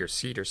tethered to your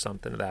seat or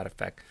something to that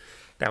effect,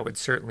 that would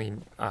certainly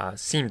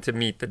seem to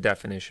meet the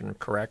definition,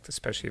 correct?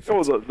 Especially if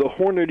it's... the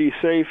Hornady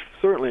safe,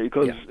 certainly,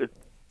 because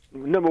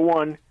number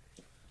one,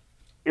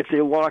 it's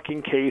a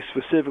locking case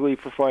specifically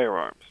for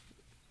firearms.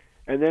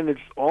 And then it's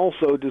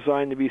also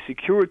designed to be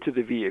secured to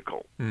the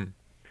vehicle.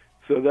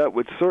 So that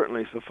would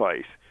certainly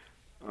suffice.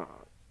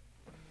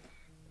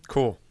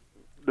 Cool.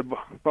 The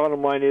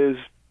bottom line is,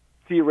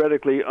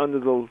 theoretically, under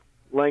the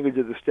language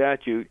of the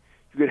statute,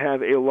 you could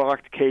have a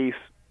locked case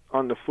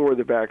on the floor of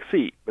the back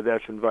seat, but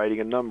that's inviting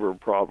a number of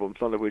problems,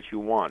 none of which you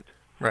want.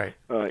 Right.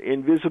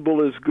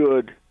 Invisible is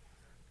good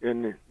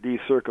in these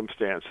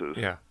circumstances.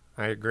 Yeah,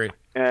 I agree.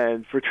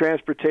 And for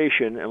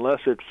transportation,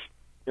 unless it's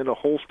in a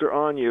holster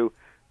on you,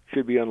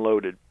 should be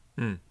unloaded.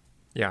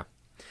 Yeah.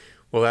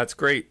 Well, that's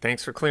great.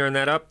 Thanks for clearing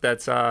that up.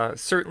 That's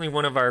certainly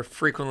one of our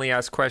frequently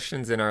asked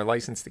questions in our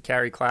license to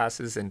carry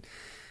classes. And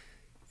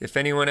if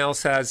anyone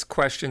else has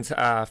questions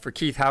for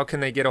Keith, how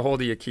can they get a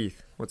hold of you,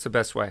 Keith? What's the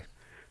best way?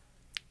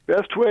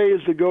 Best way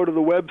is to go to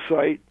the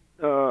website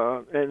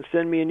and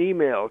send me an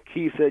email,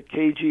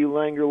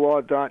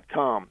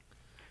 keith@kglangerlaw.com.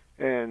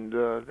 And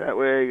that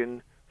way I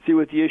can see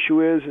what the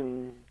issue is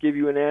and give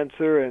you an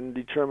answer and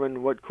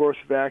determine what course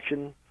of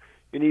action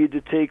you need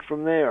to take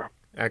from there.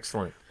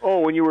 Excellent. Oh,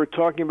 when you were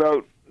talking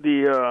about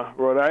the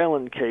Rhode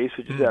Island case,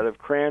 which is out of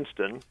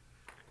Cranston,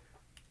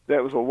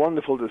 that was a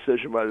wonderful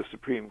decision by the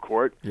Supreme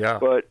Court. Yeah.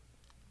 But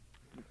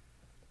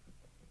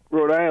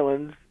Rhode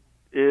Island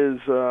is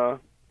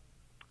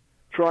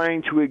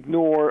trying to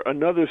ignore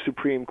another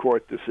Supreme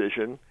Court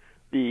decision,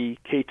 the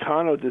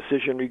Caetano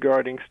decision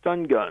regarding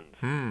stun guns.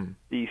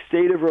 The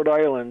state of Rhode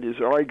Island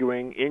is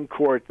arguing in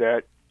court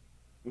that,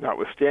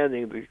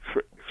 notwithstanding the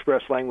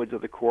express language of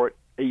the court,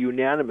 a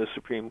unanimous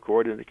Supreme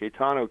Court in the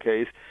Caetano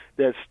case,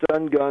 that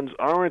stun guns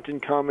aren't in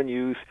common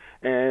use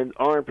and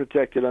aren't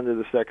protected under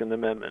the Second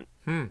Amendment.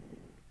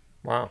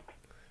 Wow.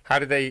 How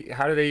do they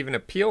even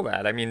appeal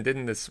that? I mean,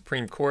 didn't the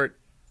Supreme Court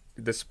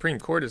is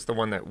the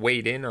one that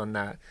weighed in on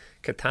that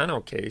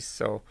Caetano case,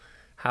 so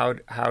How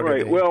do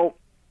right. they? Well,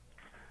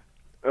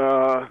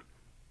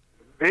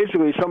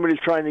 basically, somebody's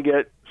trying to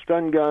get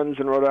stun guns,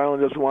 and Rhode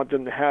Island doesn't want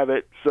them to have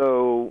it,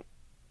 so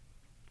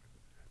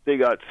they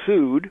got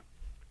sued.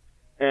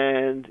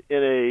 And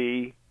in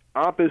a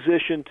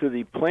opposition to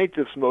the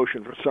plaintiff's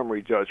motion for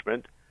summary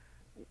judgment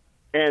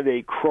and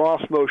a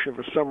cross motion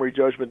for summary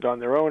judgment on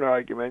their own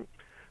argument,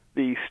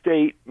 the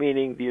state,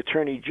 meaning the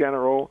Attorney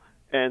General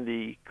and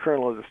the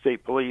Colonel of the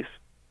State Police,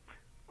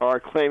 are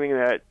claiming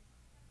that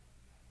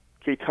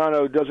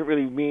Caetano doesn't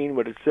really mean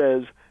what it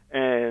says,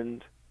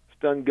 and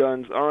stun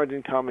guns aren't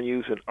in common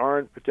use and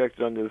aren't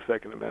protected under the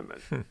Second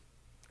Amendment.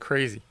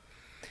 Crazy.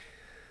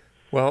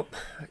 Well,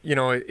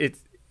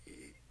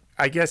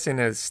 I guess in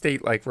a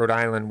state like Rhode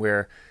Island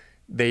where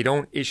they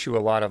don't issue a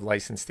lot of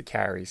license to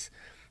carries,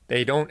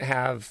 they don't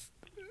have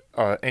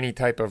any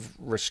type of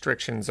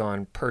restrictions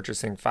on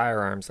purchasing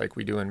firearms like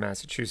we do in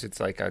Massachusetts.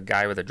 Like a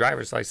guy with a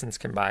driver's license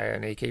can buy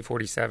an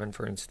AK-47,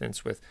 for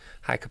instance, with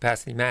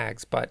high-capacity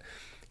mags, but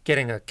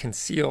getting a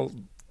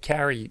concealed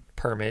carry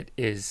permit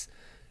is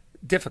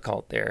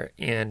difficult there.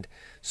 And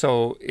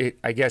so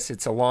I guess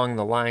it's along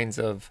the lines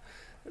of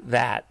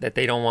that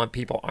they don't want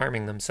people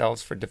arming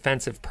themselves for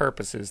defensive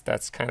purposes.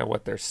 That's kind of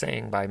what they're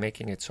saying by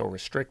making it so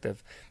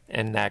restrictive.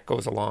 And that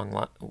goes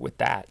along with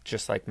that,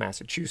 just like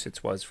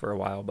Massachusetts was for a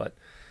while. But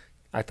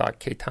I thought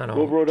Caetano.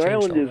 Well, Rhode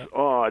Island is that.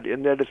 odd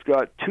in that it's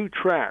got two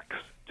tracks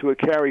to a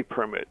carry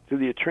permit, through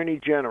the Attorney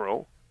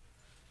General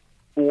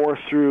or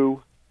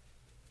through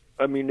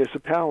a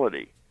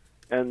municipality.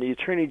 And the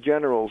Attorney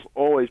General's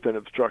always been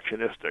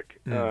obstructionistic,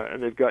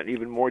 and they've gotten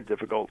even more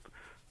difficult.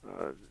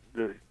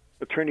 The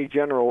Attorney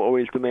General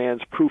always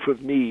demands proof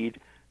of need,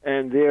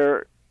 and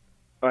their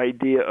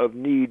idea of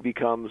need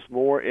becomes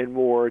more and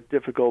more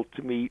difficult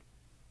to meet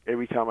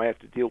every time I have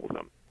to deal with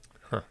them.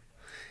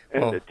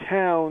 And the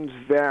towns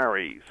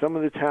vary. Some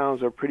of the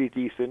towns are pretty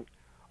decent.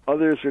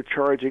 Others are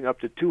charging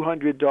up to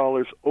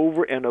 $200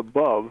 over and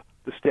above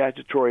the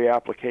statutory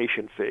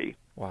application fee.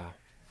 Wow.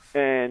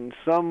 And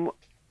some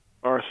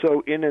are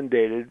so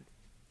inundated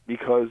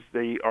because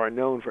they are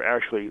known for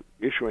actually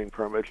issuing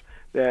permits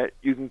that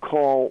you can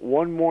call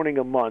one morning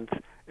a month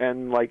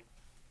and, like,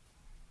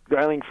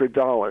 dialing for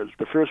dollars.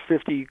 The first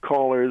 50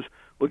 callers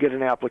will get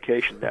an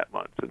application that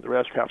month, and the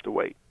rest have to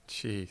wait.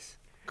 Jeez.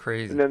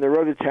 Crazy. And then there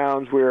are other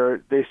towns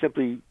where they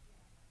simply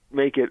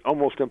make it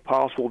almost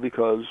impossible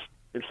because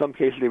in some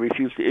cases they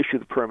refuse to issue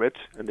the permits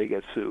and they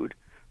get sued.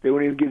 They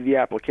won't even give the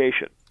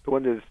application. The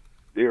one that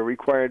they're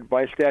required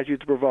by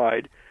statute to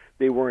provide,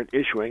 they weren't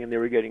issuing and they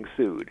were getting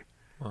sued.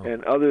 Wow.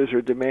 And others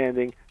are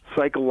demanding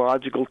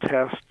psychological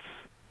tests,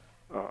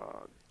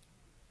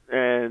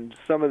 and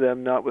some of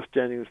them,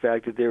 notwithstanding the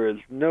fact that there is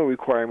no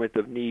requirement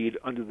of need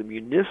under the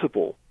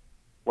municipal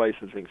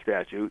licensing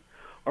statute,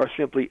 are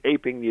simply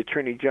aping the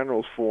Attorney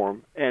General's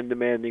form and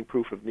demanding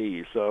proof of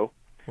need. So,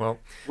 well,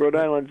 Rhode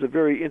Island's a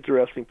very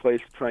interesting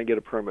place to try and get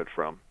a permit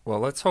from. Well,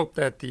 let's hope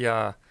that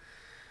the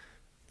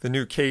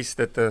new case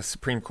that the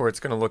Supreme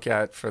Court's going to look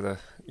at for the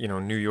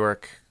New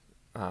York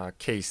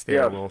case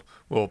there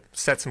will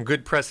set some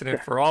good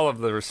precedent for all of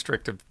the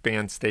restrictive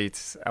ban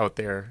states out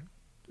there,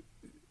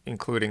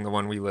 including the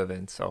one we live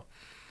in. So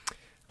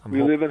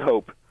we live in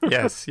hope.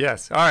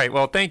 Yes. All right.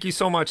 Well, thank you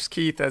so much,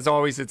 Keith. As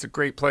always, it's a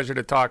great pleasure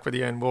to talk with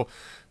you, and we'll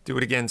do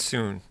it again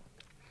soon.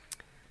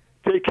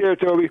 Take care,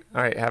 Toby.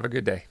 All right. Have a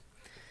good day.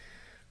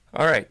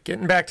 All right.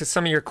 Getting back to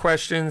some of your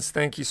questions.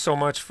 Thank you so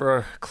much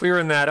for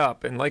clearing that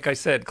up. And like I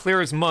said,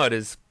 clear as mud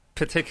is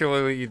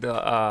particularly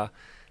the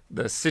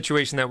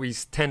situation that we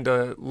tend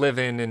to live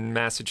in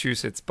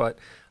Massachusetts. But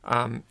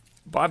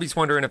Bobby's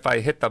wondering if I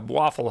hit the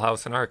Waffle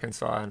House in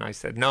Arkansas, and I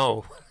said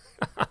no.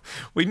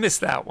 We missed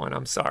that one.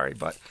 I'm sorry,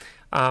 but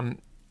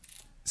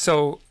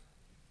so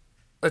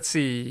let's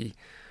see.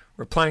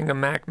 We're playing the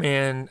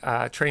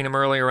MacMan, train him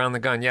early around the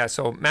gun. Yeah,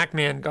 so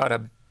MacMan got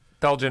a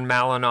Belgian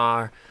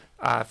Malinois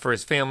for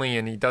his family,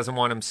 and he doesn't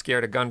want him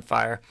scared of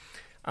gunfire.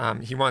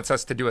 He wants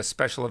us to do a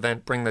special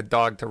event, bring the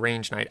dog to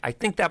range night. I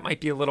think that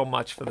might be a little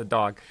much for the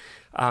dog.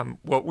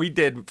 What we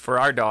did for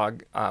our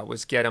dog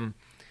was get him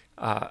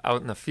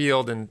out in the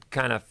field and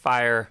kind of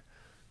fire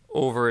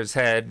over his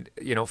head,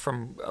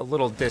 from a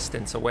little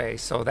distance away.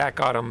 So that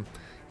got him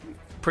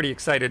pretty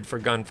excited for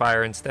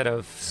gunfire instead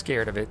of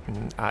scared of it.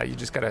 And you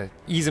just got to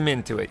ease him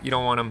into it. You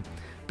don't want him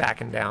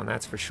backing down,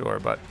 that's for sure.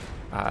 But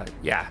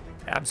yeah,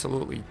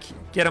 absolutely.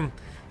 Get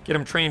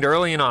him trained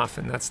early and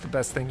often. That's the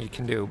best thing you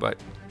can do. But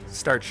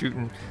start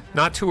shooting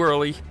not too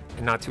early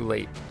and not too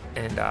late,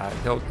 and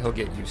he'll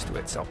get used to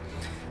it. So,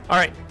 all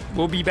right,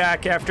 we'll be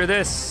back after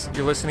this.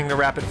 You're listening to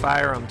Rapid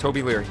Fire. I'm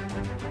Toby Leary.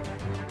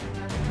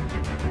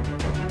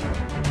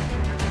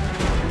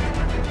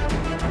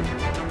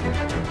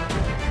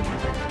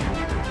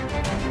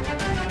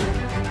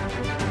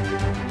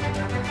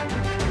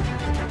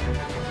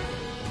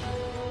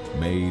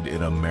 Made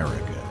in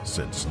America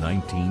since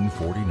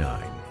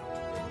 1949.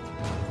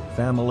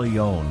 Family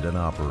owned and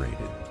operated.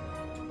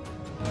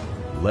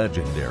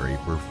 Legendary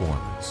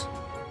performance.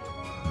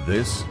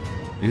 This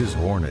is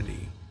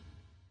Hornady.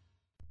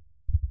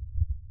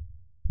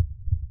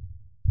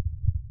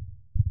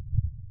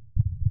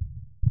 'Cause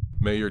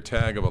May your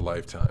tag of a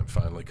lifetime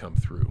finally come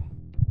through.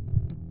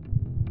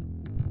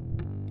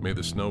 May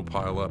the snow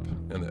pile up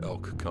and the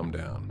elk come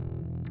down.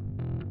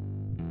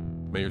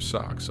 May your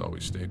socks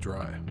always stay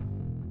dry.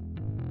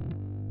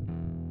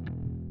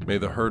 May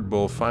the herd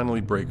bull finally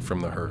break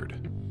from the herd,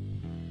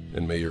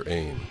 and may your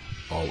aim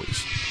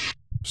always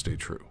stay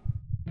true.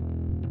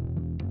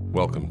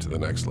 Welcome to the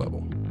next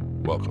level.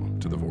 Welcome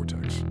to the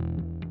Vortex.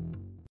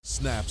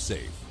 Snap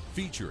Safe,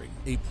 featuring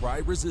a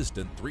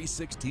pry-resistant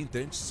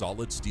 3/16-inch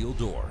solid steel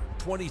door,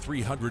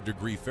 2300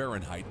 degree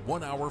Fahrenheit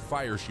 1-hour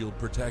fire shield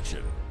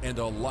protection, and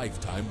a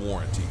lifetime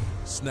warranty.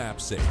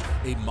 Snap Safe,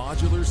 a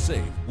modular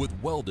safe with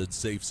welded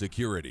safe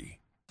security.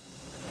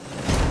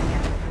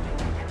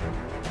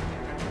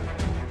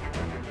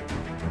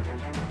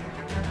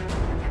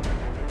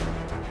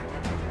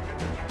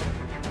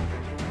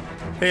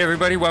 Hey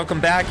everybody,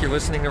 welcome back. You're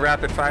listening to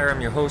Rapid Fire.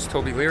 I'm your host,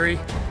 Toby Leary.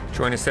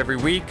 Join us every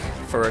week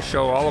for a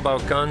show all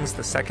about guns,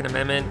 the Second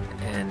Amendment,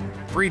 and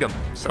freedom.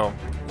 So,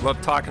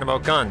 love talking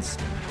about guns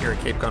here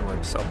at Cape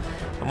Gunworks. So,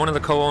 I'm one of the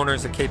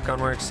co-owners of Cape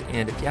Gunworks,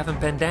 and if you haven't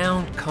been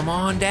down, come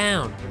on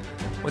down.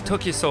 What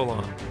took you so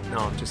long? No,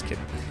 I'm just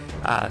kidding.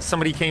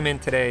 Somebody came in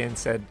today and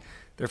said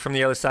they're from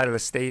the other side of the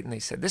state, and they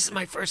said, this is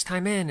my first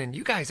time in, and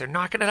you guys are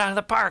knocking it out of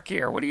the park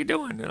here. What are you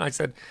doing? And I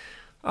said,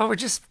 oh, we're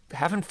just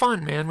having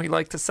fun, man. We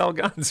like to sell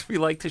guns. We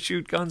like to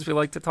shoot guns. We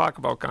like to talk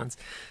about guns.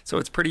 So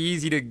it's pretty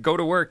easy to go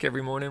to work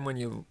every morning when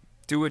you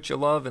do what you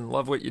love and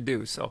love what you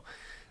do. So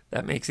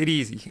that makes it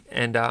easy.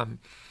 And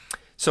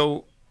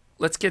so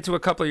let's get to a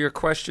couple of your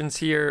questions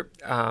here.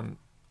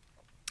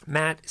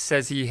 Matt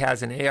says he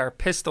has an AR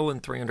pistol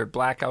and 300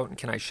 blackout, and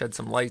can I shed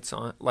some light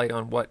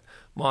on what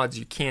mods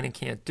you can and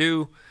can't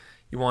do?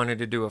 You wanted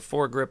to do a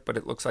foregrip, but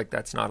it looks like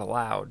that's not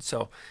allowed.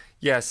 So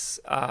yes,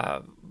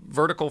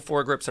 vertical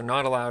foregrips are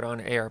not allowed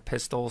on AR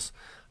pistols.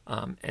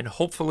 And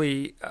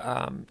hopefully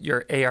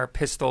your AR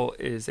pistol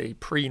is a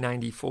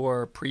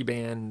pre-94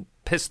 pre-ban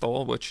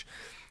pistol, which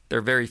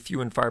they're very few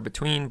and far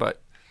between,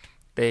 but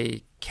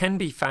they can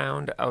be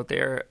found out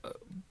there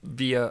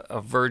via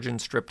a virgin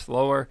stripped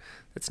lower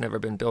that's never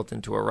been built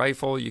into a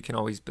rifle. You can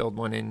always build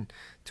one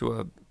into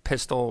a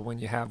pistol when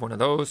you have one of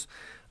those.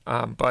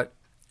 But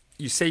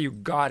you say you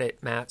got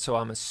it, Matt, so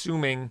I'm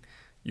assuming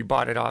you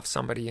bought it off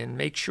somebody, and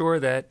make sure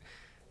that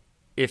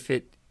if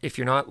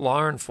you're not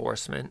law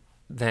enforcement,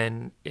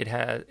 then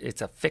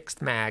it's a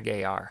fixed mag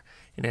AR,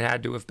 and it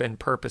had to have been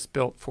purpose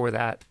built for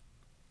that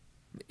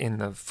in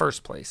the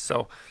first place.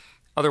 So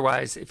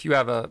otherwise, if you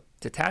have a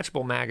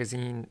detachable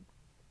magazine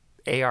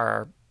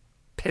AR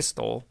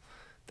pistol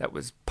that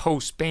was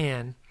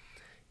post-ban,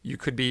 you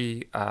could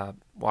be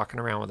walking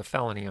around with a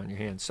felony on your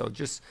hands. So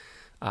just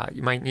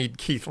you might need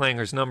Keith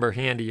Langer's number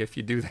handy if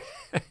you do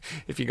that,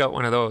 if you got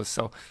one of those.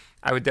 So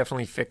I would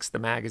definitely fix the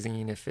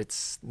magazine if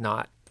it's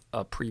not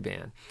a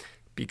pre-ban,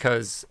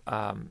 because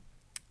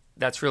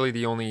that's really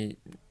the only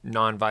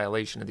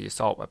non-violation of the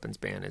assault weapons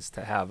ban, is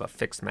to have a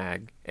fixed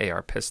mag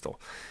AR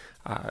pistol.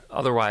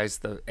 Otherwise,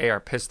 the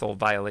AR pistol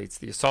violates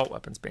the assault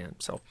weapons ban.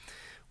 So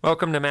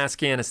welcome to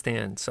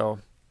Afghanistan. So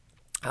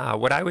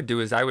what I would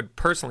do is I would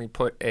personally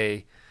put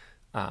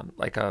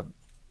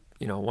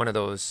one of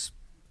those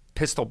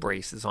pistol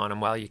braces on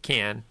them while you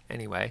can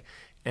anyway.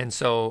 And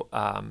so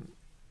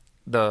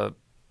the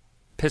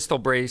pistol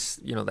brace,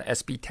 the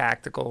SB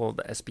Tactical,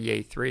 the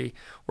SBA3,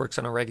 works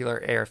on a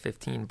regular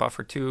AR-15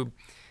 buffer tube,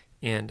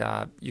 and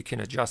you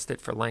can adjust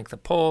it for length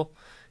of pull,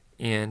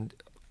 and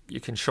you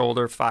can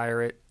shoulder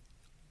fire it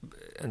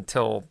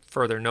until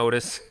further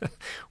notice,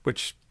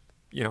 which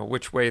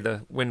way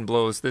the wind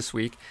blows this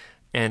week.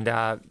 And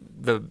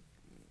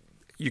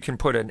you can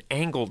put an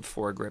angled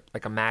foregrip,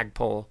 like a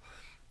Magpul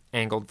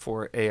angled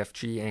for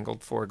AFG angled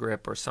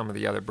foregrip, or some of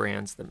the other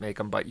brands that make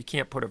them, but you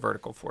can't put a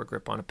vertical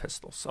foregrip on a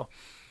pistol. So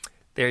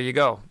there you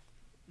go.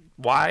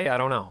 Why? I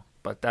don't know,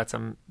 but that's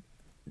a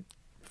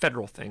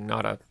federal thing,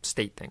 not a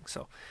state thing.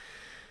 So,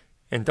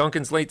 and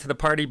Duncan's late to the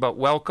party, but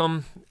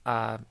welcome.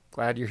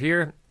 Glad you're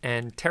here.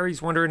 And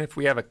Terry's wondering if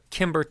we have a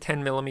Kimber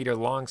 10mm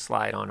long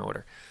slide on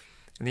order.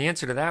 And the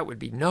answer to that would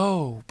be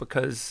no,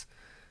 because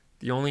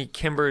the only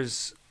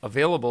Kimbers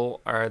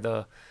available are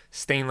the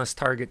stainless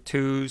target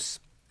 2s,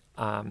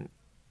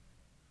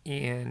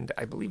 and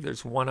I believe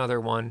there's one other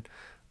one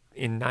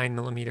in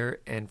 9mm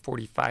and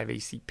 45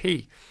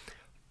 ACP.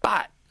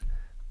 But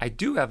I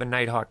do have a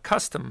Nighthawk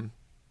Custom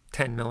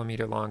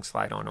 10mm long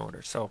slide on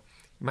order, so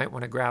you might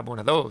want to grab one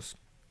of those.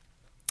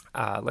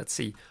 Let's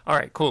see. All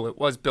right, cool. It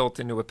was built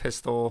into a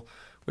pistol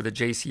with a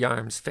JC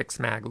Arms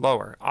fixed mag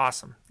lower.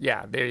 Awesome.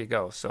 Yeah, there you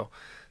go. So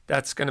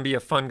that's going to be a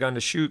fun gun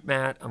to shoot,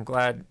 Matt. I'm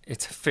glad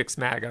it's a fixed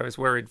mag. I was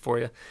worried for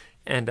you.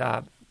 And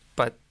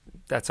but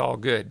that's all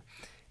good.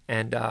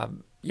 And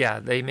yeah,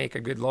 they make a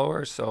good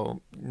lower,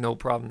 so no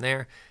problem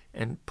there.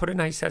 And put a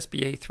nice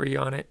SBA3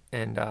 on it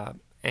and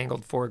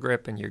angled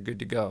foregrip, and you're good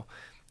to go.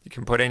 You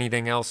can put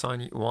anything else on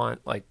you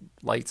want, like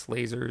lights,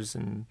 lasers,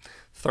 and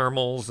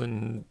thermals,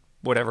 and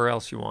whatever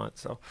else you want.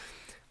 So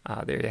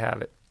there you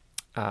have it.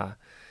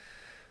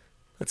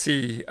 Let's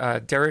see.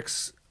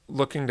 Derek's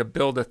looking to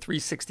build a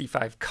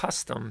 365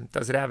 custom,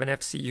 does it have an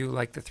FCU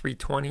like the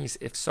 320s?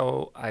 If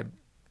so, I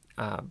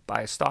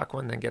buy a stock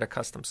one, then get a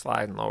custom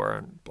slide and lower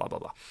and blah, blah,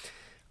 blah.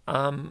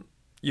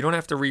 You don't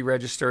have to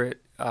re-register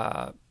it.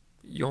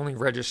 You only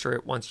register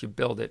it once you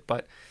build it.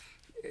 But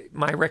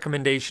my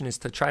recommendation is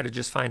to try to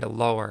just find a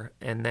lower,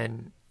 and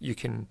then you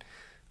can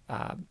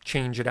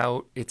change it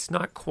out. It's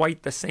not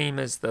quite the same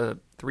as the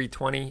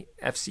 320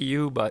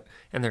 FCU,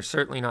 and they're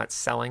certainly not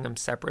selling them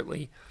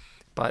separately.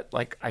 But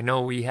like, I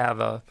know we have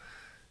a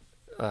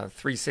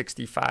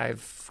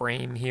 365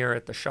 frame here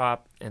at the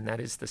shop, and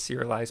that is the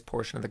serialized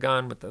portion of the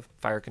gun with the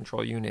fire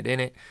control unit in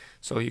it.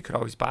 So you could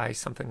always buy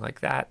something like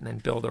that and then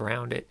build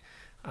around it.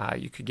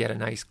 You could get a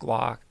nice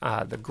Glock,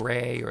 the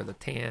gray or the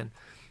tan,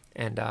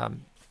 and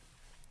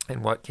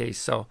in what case.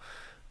 So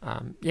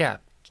yeah,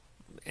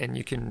 and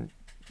you can,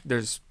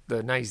 there's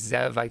the nice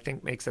Zev, I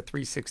think, makes a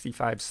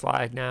 365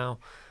 slide now.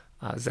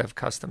 Zev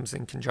Customs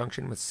in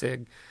conjunction with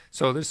SIG.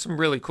 So there's some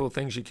really cool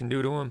things you can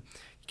do to them.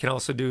 You can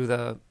also do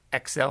the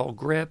XL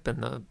grip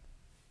and the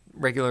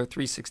regular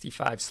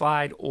 365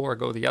 slide, or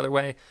go the other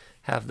way,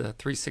 have the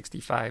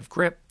 365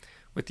 grip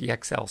with the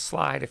XL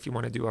slide if you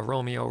want to do a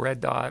Romeo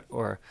red dot,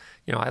 or,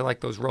 you know, I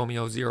like those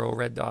Romeo 0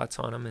 red dots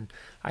on them, and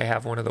I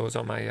have one of those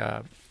on my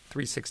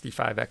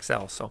 365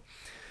 XL. So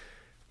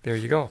there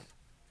you go.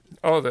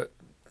 Oh,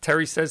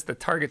 Terry says the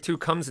Target 2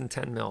 comes in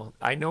 10 mil.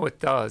 I know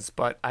it does,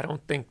 but I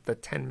don't think the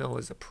 10 mil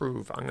is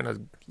approved. I'm going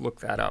to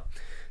look that up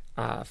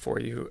for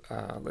you.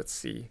 Let's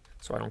see,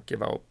 so I don't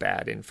give out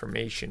bad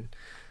information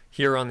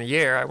here on the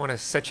air. I want to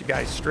set you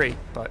guys straight,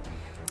 but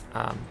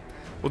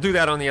we'll do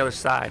that on the other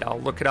side.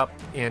 I'll look it up,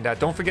 and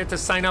don't forget to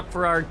sign up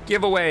for our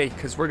giveaway,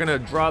 because we're going to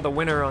draw the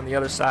winner on the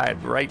other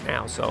side right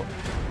now. So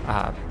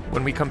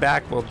when we come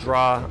back, we'll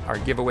draw our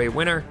giveaway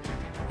winner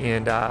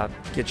and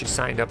get you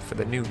signed up for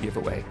the new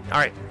giveaway. All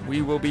right,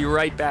 we will be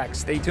right back.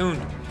 Stay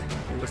tuned.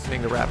 You're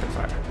listening to Rapid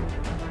Fire.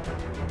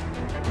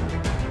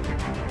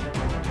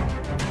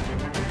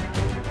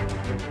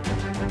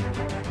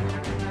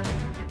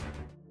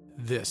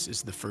 This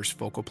is the first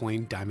focal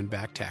plane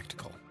Diamondback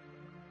Tactical.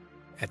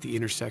 At the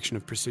intersection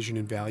of precision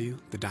and value,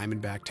 the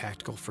Diamondback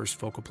Tactical first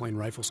focal plane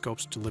rifle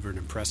scopes deliver an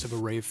impressive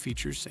array of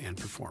features and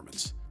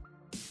performance.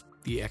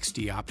 The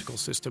XD optical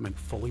system and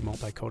fully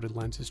multi-coated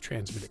lenses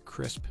transmit a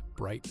crisp,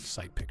 bright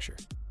sight picture.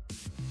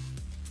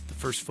 The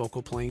first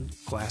focal plane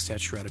glass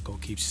etched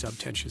reticle keeps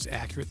subtensions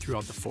accurate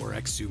throughout the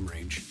 4x zoom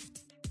range.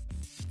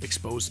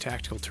 Exposed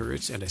tactical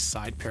turrets and a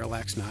side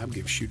parallax knob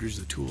give shooters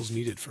the tools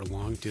needed for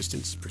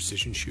long-distance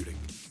precision shooting.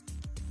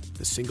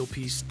 The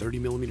single-piece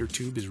 30mm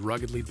tube is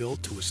ruggedly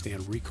built to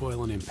withstand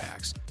recoil and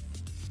impacts,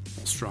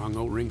 while strong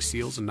O-ring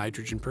seals and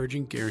nitrogen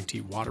purging guarantee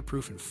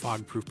waterproof and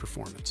fog-proof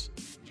performance.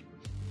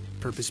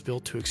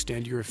 Purpose-built to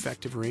extend your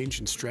effective range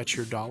and stretch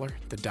your dollar,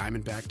 the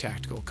Diamondback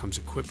Tactical comes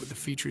equipped with the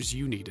features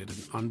you need at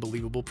an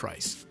unbelievable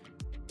price.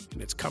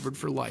 And it's covered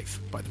for life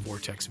by the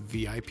Vortex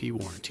VIP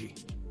warranty.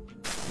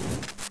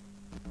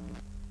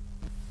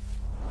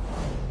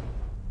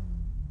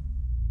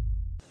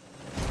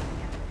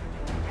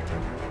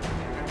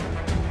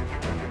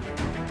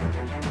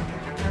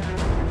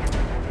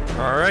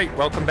 All right,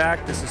 welcome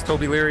back. This is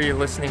Toby Leary. You're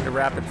listening to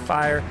Rapid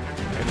Fire.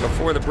 And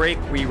before the break,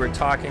 we were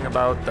talking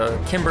about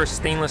the Kimber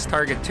Stainless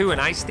Target 2,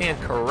 and I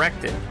stand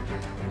corrected.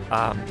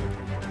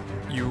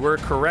 You were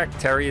correct,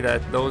 Terry,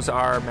 that those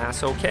are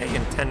Mass OK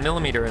in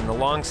 10mm in the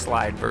long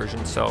slide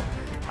version. So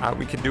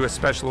we could do a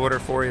special order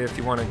for you if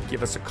you want to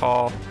give us a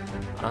call.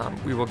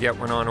 We will get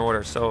one on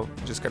order. So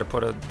just got to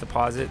put a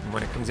deposit, and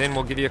when it comes in,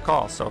 we'll give you a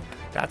call. So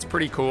that's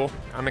pretty cool.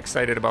 I'm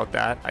excited about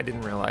that. I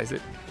didn't realize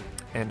it.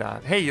 And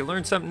hey, you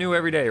learn something new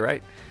every day,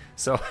 right?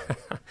 So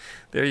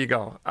there you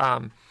go.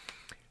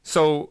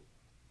 So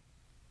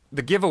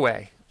the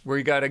giveaway,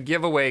 we got a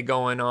giveaway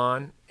going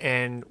on,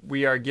 and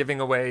we are giving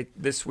away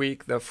this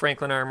week the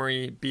Franklin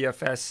Armory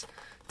BFS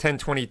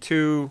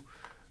 1022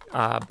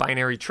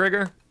 binary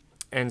trigger.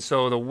 And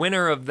so the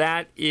winner of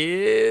that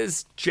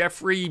is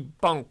Jeffrey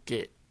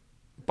Bunkent.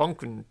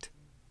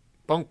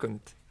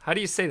 How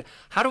do you say that?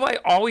 How do I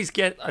always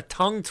get a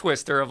tongue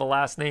twister of a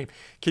last name?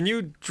 Can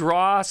you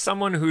draw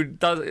someone who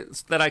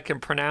does that I can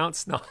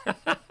pronounce? No.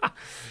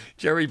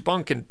 Jerry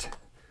Bunkent.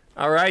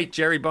 All right,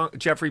 Jeffrey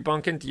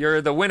Bunkent, you're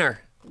the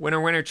winner.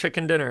 Winner,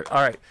 chicken dinner.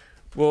 All right,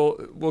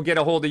 we'll get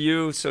a hold of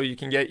you so you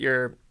can get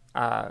your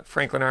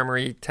Franklin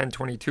Armory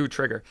 1022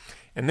 trigger.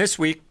 And this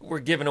week we're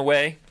giving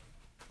away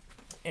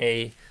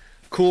a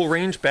cool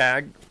range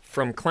bag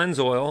from Cleanse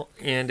Oil,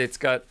 and it's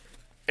got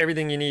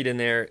everything you need in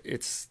there.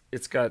 It's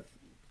got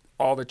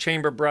all the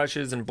chamber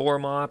brushes and bore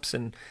mops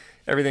and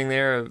everything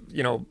there,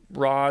 you know,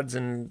 rods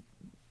and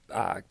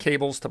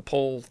cables to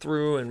pull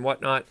through and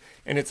whatnot.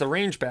 And it's a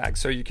range bag,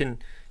 so you can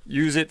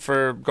use it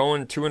for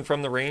going to and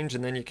from the range,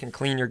 and then you can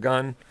clean your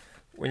gun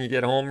when you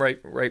get home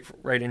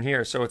right in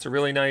here. So it's a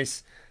really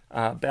nice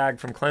bag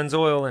from Cleanse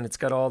Oil, and it's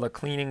got all the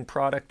cleaning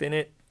product in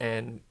it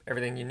and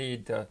everything you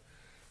need to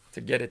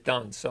get it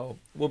done. So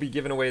we'll be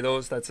giving away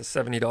those. That's a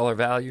 $70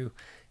 value.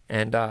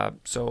 And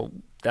so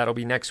that'll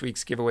be next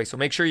week's giveaway. So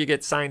make sure you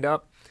get signed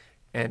up,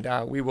 and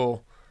we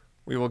will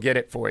we will get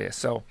it for you.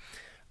 So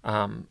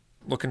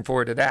looking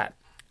forward to that.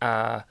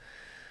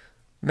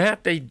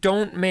 Matt, they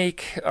don't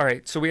make, all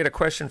right, so we had a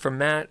question from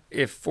Matt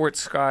if Fort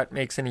Scott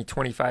makes any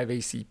 25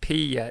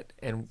 ACP yet,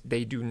 and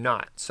they do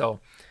not. So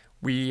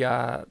we,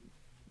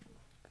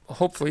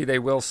 hopefully they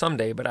will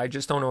someday, but I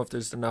just don't know if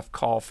there's enough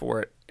call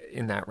for it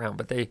in that round.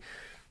 But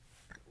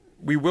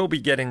we will be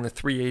getting the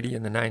 380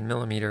 and the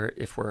 9mm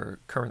if we're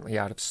currently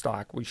out of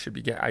stock. We should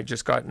be I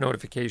just got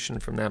notification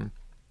from them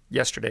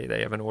yesterday.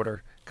 They have an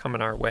order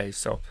coming our way,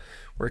 so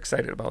we're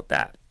excited about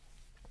that.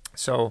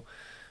 So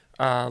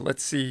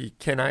let's see.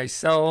 Can I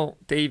sell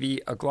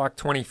Davey a Glock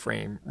 20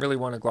 frame? Really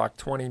want a Glock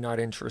 20, not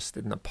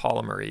interested in the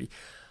Polymer 80.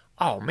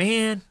 Oh,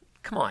 man.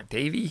 Come on,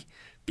 Davey.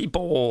 Be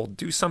bold.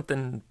 Do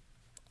something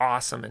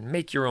awesome and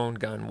make your own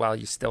gun while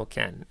you still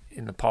can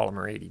in the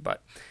Polymer 80.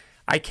 But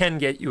I can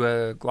get you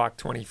a Glock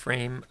 20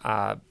 frame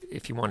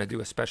if you want to do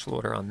a special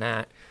order on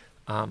that.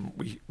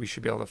 We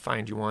should be able to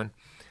find you one.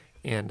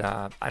 And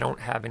I don't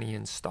have any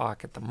in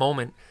stock at the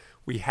moment.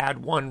 We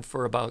had one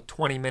for about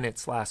 20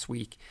 minutes last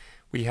week.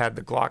 We had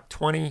the Glock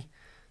 20,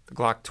 the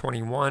Glock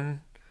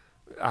 21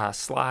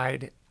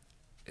 slide,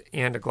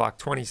 and a Glock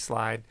 20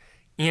 slide.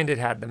 And it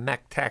had the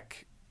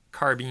MechTech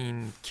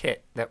carbine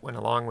kit that went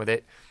along with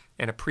it,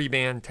 and a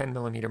pre-band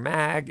 10mm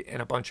mag,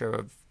 and a bunch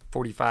of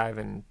 45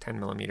 and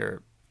 10mm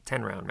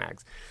 10-round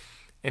mags.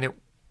 And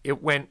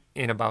it went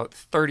in about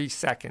 30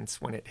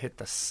 seconds when it hit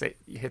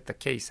the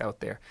case out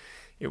there.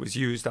 It was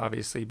used,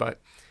 obviously, but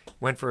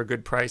went for a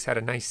good price, had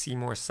a nice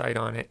Seymour sight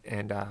on it,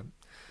 and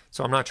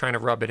so I'm not trying to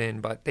rub it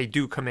in, but they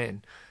do come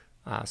in.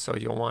 So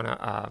you'll want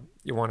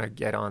to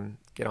get on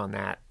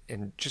that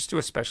and just do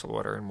a special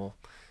order, and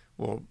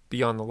we'll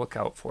be on the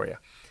lookout for you.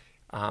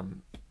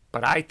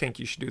 But I think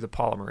you should do the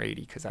Polymer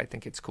 80 because I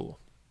think it's cool,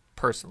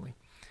 personally.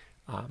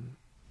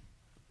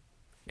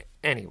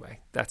 Anyway,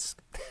 that's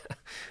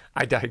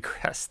I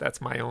digress. That's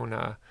my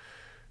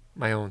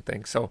own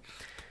thing. So,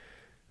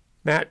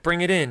 Matt, bring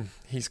it in.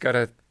 He's got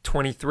a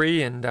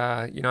 23, and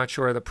you're not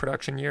sure of the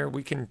production year.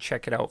 We can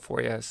check it out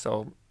for you.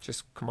 So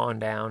just come on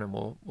down, and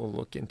we'll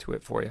look into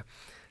it for you.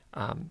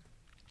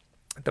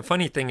 The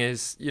funny thing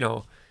is,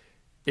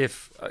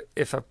 if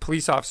a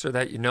police officer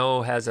that you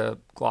know has a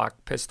Glock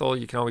pistol,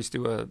 you can always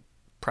do a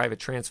private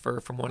transfer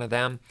from one of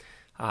them.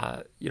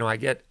 I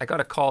got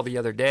a call the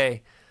other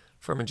day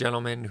from a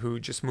gentleman who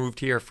just moved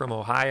here from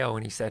Ohio,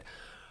 and he said,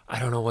 I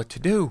don't know what to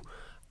do.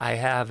 I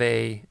have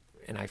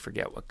and I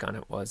forget what gun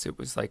it was. It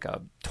was like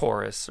a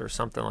Taurus or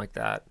something like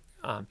that.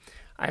 I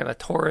have a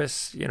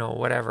Taurus,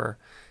 whatever,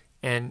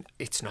 and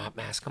it's not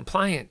mass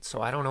compliant,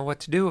 so I don't know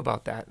what to do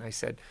about that. And I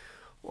said,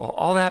 well,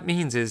 all that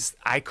means is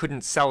I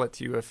couldn't sell it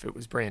to you if it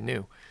was brand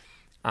new,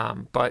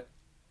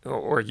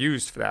 or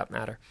used for that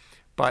matter.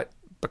 But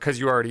because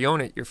you already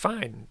own it, you're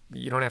fine.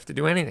 You don't have to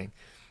do anything.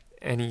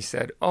 And he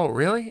said, oh,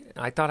 really?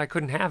 I thought I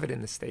couldn't have it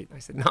in the state. I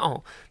said,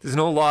 no, there's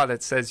no law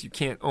that says you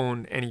can't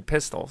own any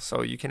pistol.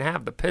 So you can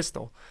have the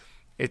pistol.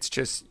 It's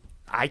just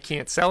I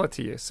can't sell it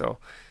to you. So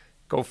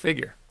go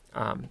figure.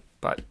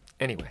 But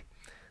anyway,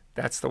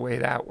 that's the way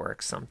that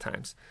works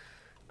sometimes.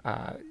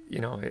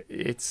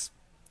 It's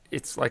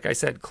like I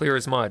said, clear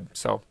as mud.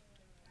 So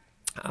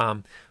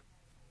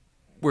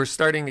we're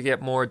starting to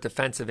get more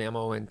defensive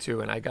ammo in too,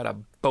 and I got a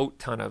boat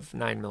ton of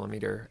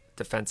 9mm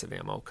defensive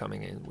ammo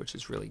coming in, which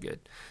is really good.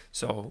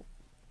 So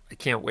I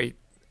can't wait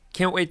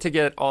to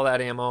get all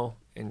that ammo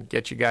and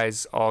get you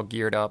guys all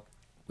geared up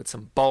with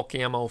some bulk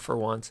ammo for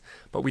once.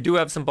 But we do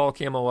have some bulk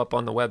ammo up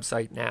on the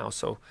website now,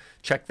 so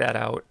check that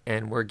out.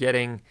 And we're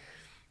getting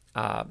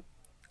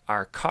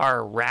our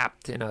car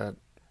wrapped in a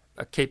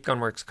Cape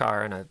Gunworks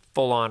car in a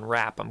full-on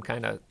wrap. I'm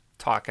kind of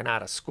talking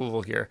out of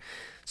school here,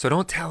 so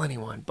don't tell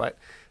anyone, but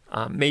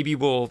maybe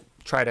we'll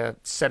try to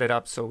set it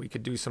up so we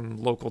could do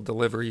some local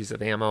deliveries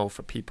of ammo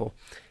for people,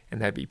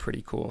 and that'd be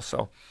pretty cool.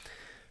 So,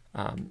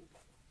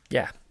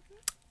 yeah.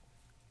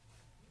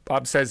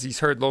 Bob says he's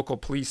heard local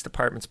police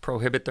departments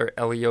prohibit their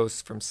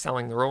LEOs from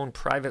selling their own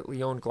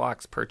privately owned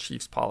Glocks per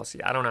chief's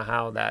policy. I don't know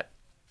how that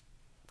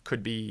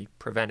could be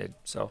prevented,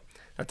 so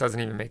that doesn't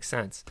even make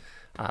sense.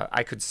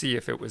 I could see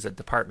if it was a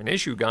department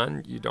issue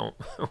gun, you don't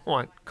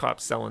want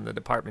cops selling the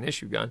department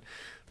issue gun,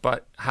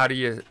 but how do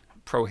you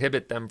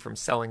prohibit them from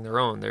selling their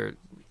own? They're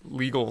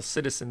legal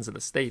citizens of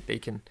the state. They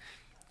can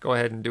go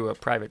ahead and do a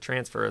private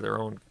transfer of their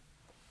own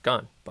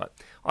gun, but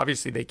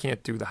obviously they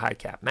can't do the high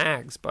cap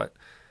mags, but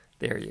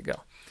there you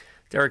go.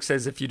 Derek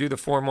says if you do the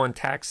Form 1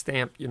 tax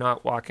stamp, you're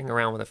not walking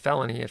around with a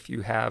felony if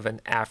you have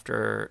an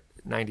after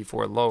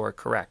 94 lower,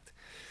 correct?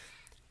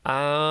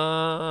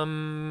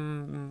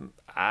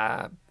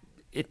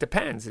 It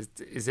depends.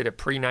 Is it a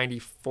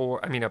pre-94?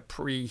 I mean, a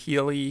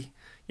pre-Healy?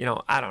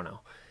 I don't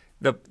know.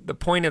 The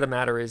point of the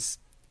matter is,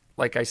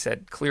 like I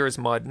said, clear as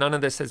mud. None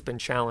of this has been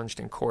challenged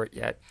in court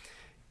yet.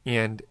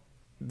 And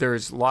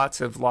there's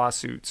lots of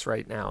lawsuits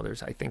right now.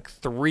 There's, I think,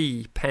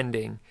 3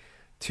 pending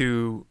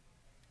to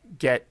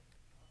get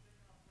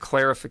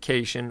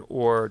clarification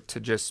or to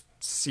just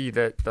see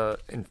that the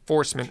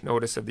enforcement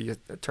notice of the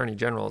Attorney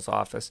General's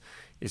office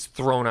is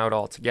thrown out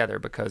altogether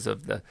because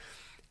of the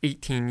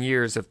 18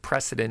 years of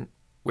precedent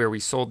where we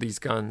sold these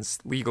guns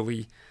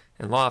legally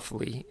and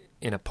lawfully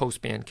in a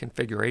post-ban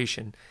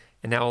configuration,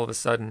 and now all of a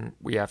sudden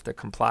we have to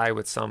comply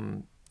with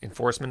some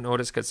enforcement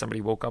notice because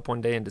somebody woke up one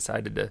day and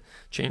decided to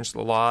change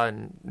the law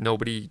and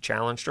nobody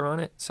challenged her on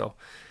it. So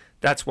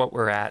that's what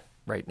we're at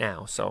right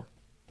now. So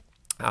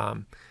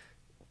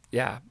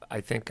yeah,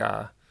 I think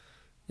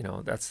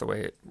that's the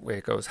way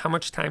it goes. How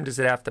much time does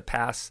it have to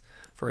pass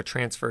for a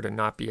transfer to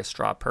not be a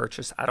straw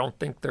purchase? I don't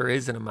think there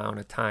is an amount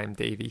of time,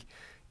 Davey.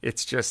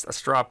 It's just a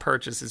straw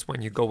purchase is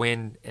when you go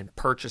in and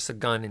purchase a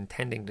gun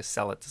intending to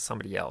sell it to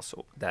somebody else.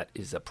 So that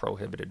is a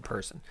prohibited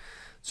person.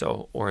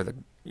 So, or the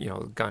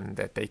gun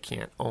that they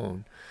can't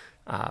own.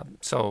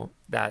 So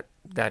that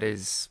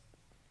is,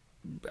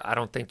 I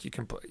don't think you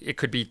can put, it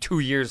could be 2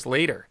 years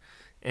later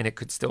and it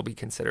could still be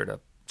considered a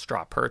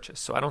straw purchase.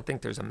 So I don't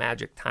think there's a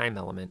magic time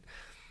element.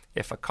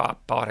 If a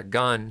cop bought a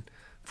gun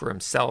for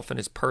himself and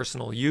his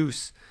personal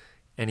use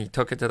and he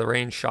took it to the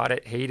range, shot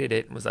it, hated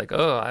it, and was like,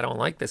 oh, I don't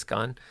like this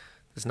gun,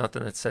 there's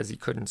nothing that says he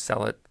couldn't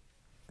sell it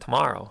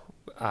tomorrow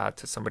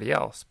to somebody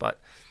else. But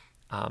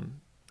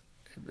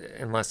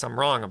unless I'm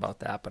wrong about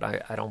that, but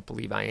I don't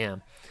believe I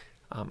am.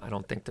 I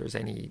don't think there's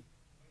any,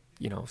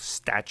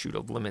 statute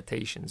of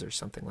limitations or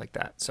something like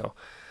that. So,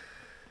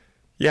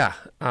 yeah.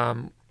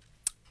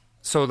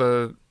 So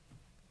the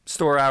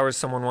store hours,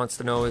 someone wants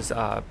to know, is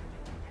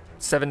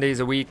 7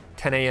 days a week,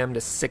 10 a.m.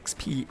 to 6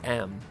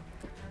 p.m.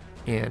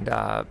 and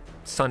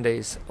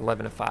Sundays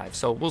 11 to 5.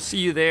 So we'll see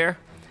you there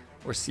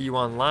or see you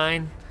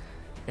online.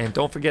 And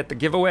don't forget the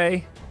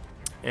giveaway,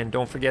 and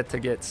don't forget to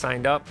get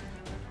signed up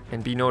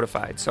and be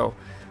notified. So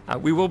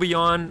we will be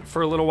on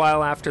for a little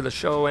while after the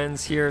show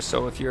ends here.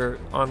 So if you're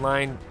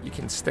online, you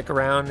can stick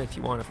around if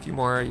you want a few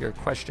more of your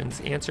questions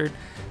answered.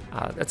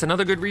 That's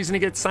another good reason to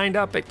get signed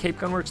up at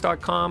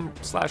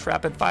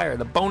capegunworks.com/rapidfire,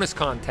 the bonus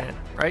content,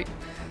 right?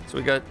 So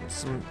we got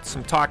some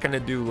talking to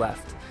do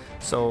left.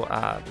 So,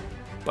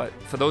 but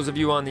for those of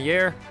you on the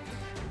air,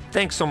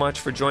 thanks so much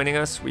for joining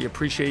us. We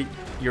appreciate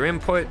your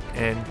input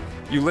and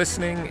you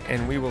listening,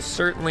 and we look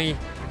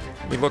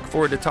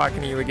forward to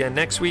talking to you again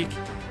next week.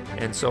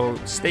 And so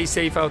stay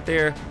safe out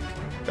there.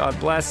 God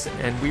bless,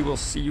 and we will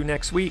see you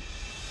next week.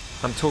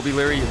 I'm Toby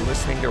Leary. You're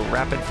listening to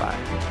Rapid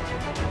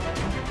Fire.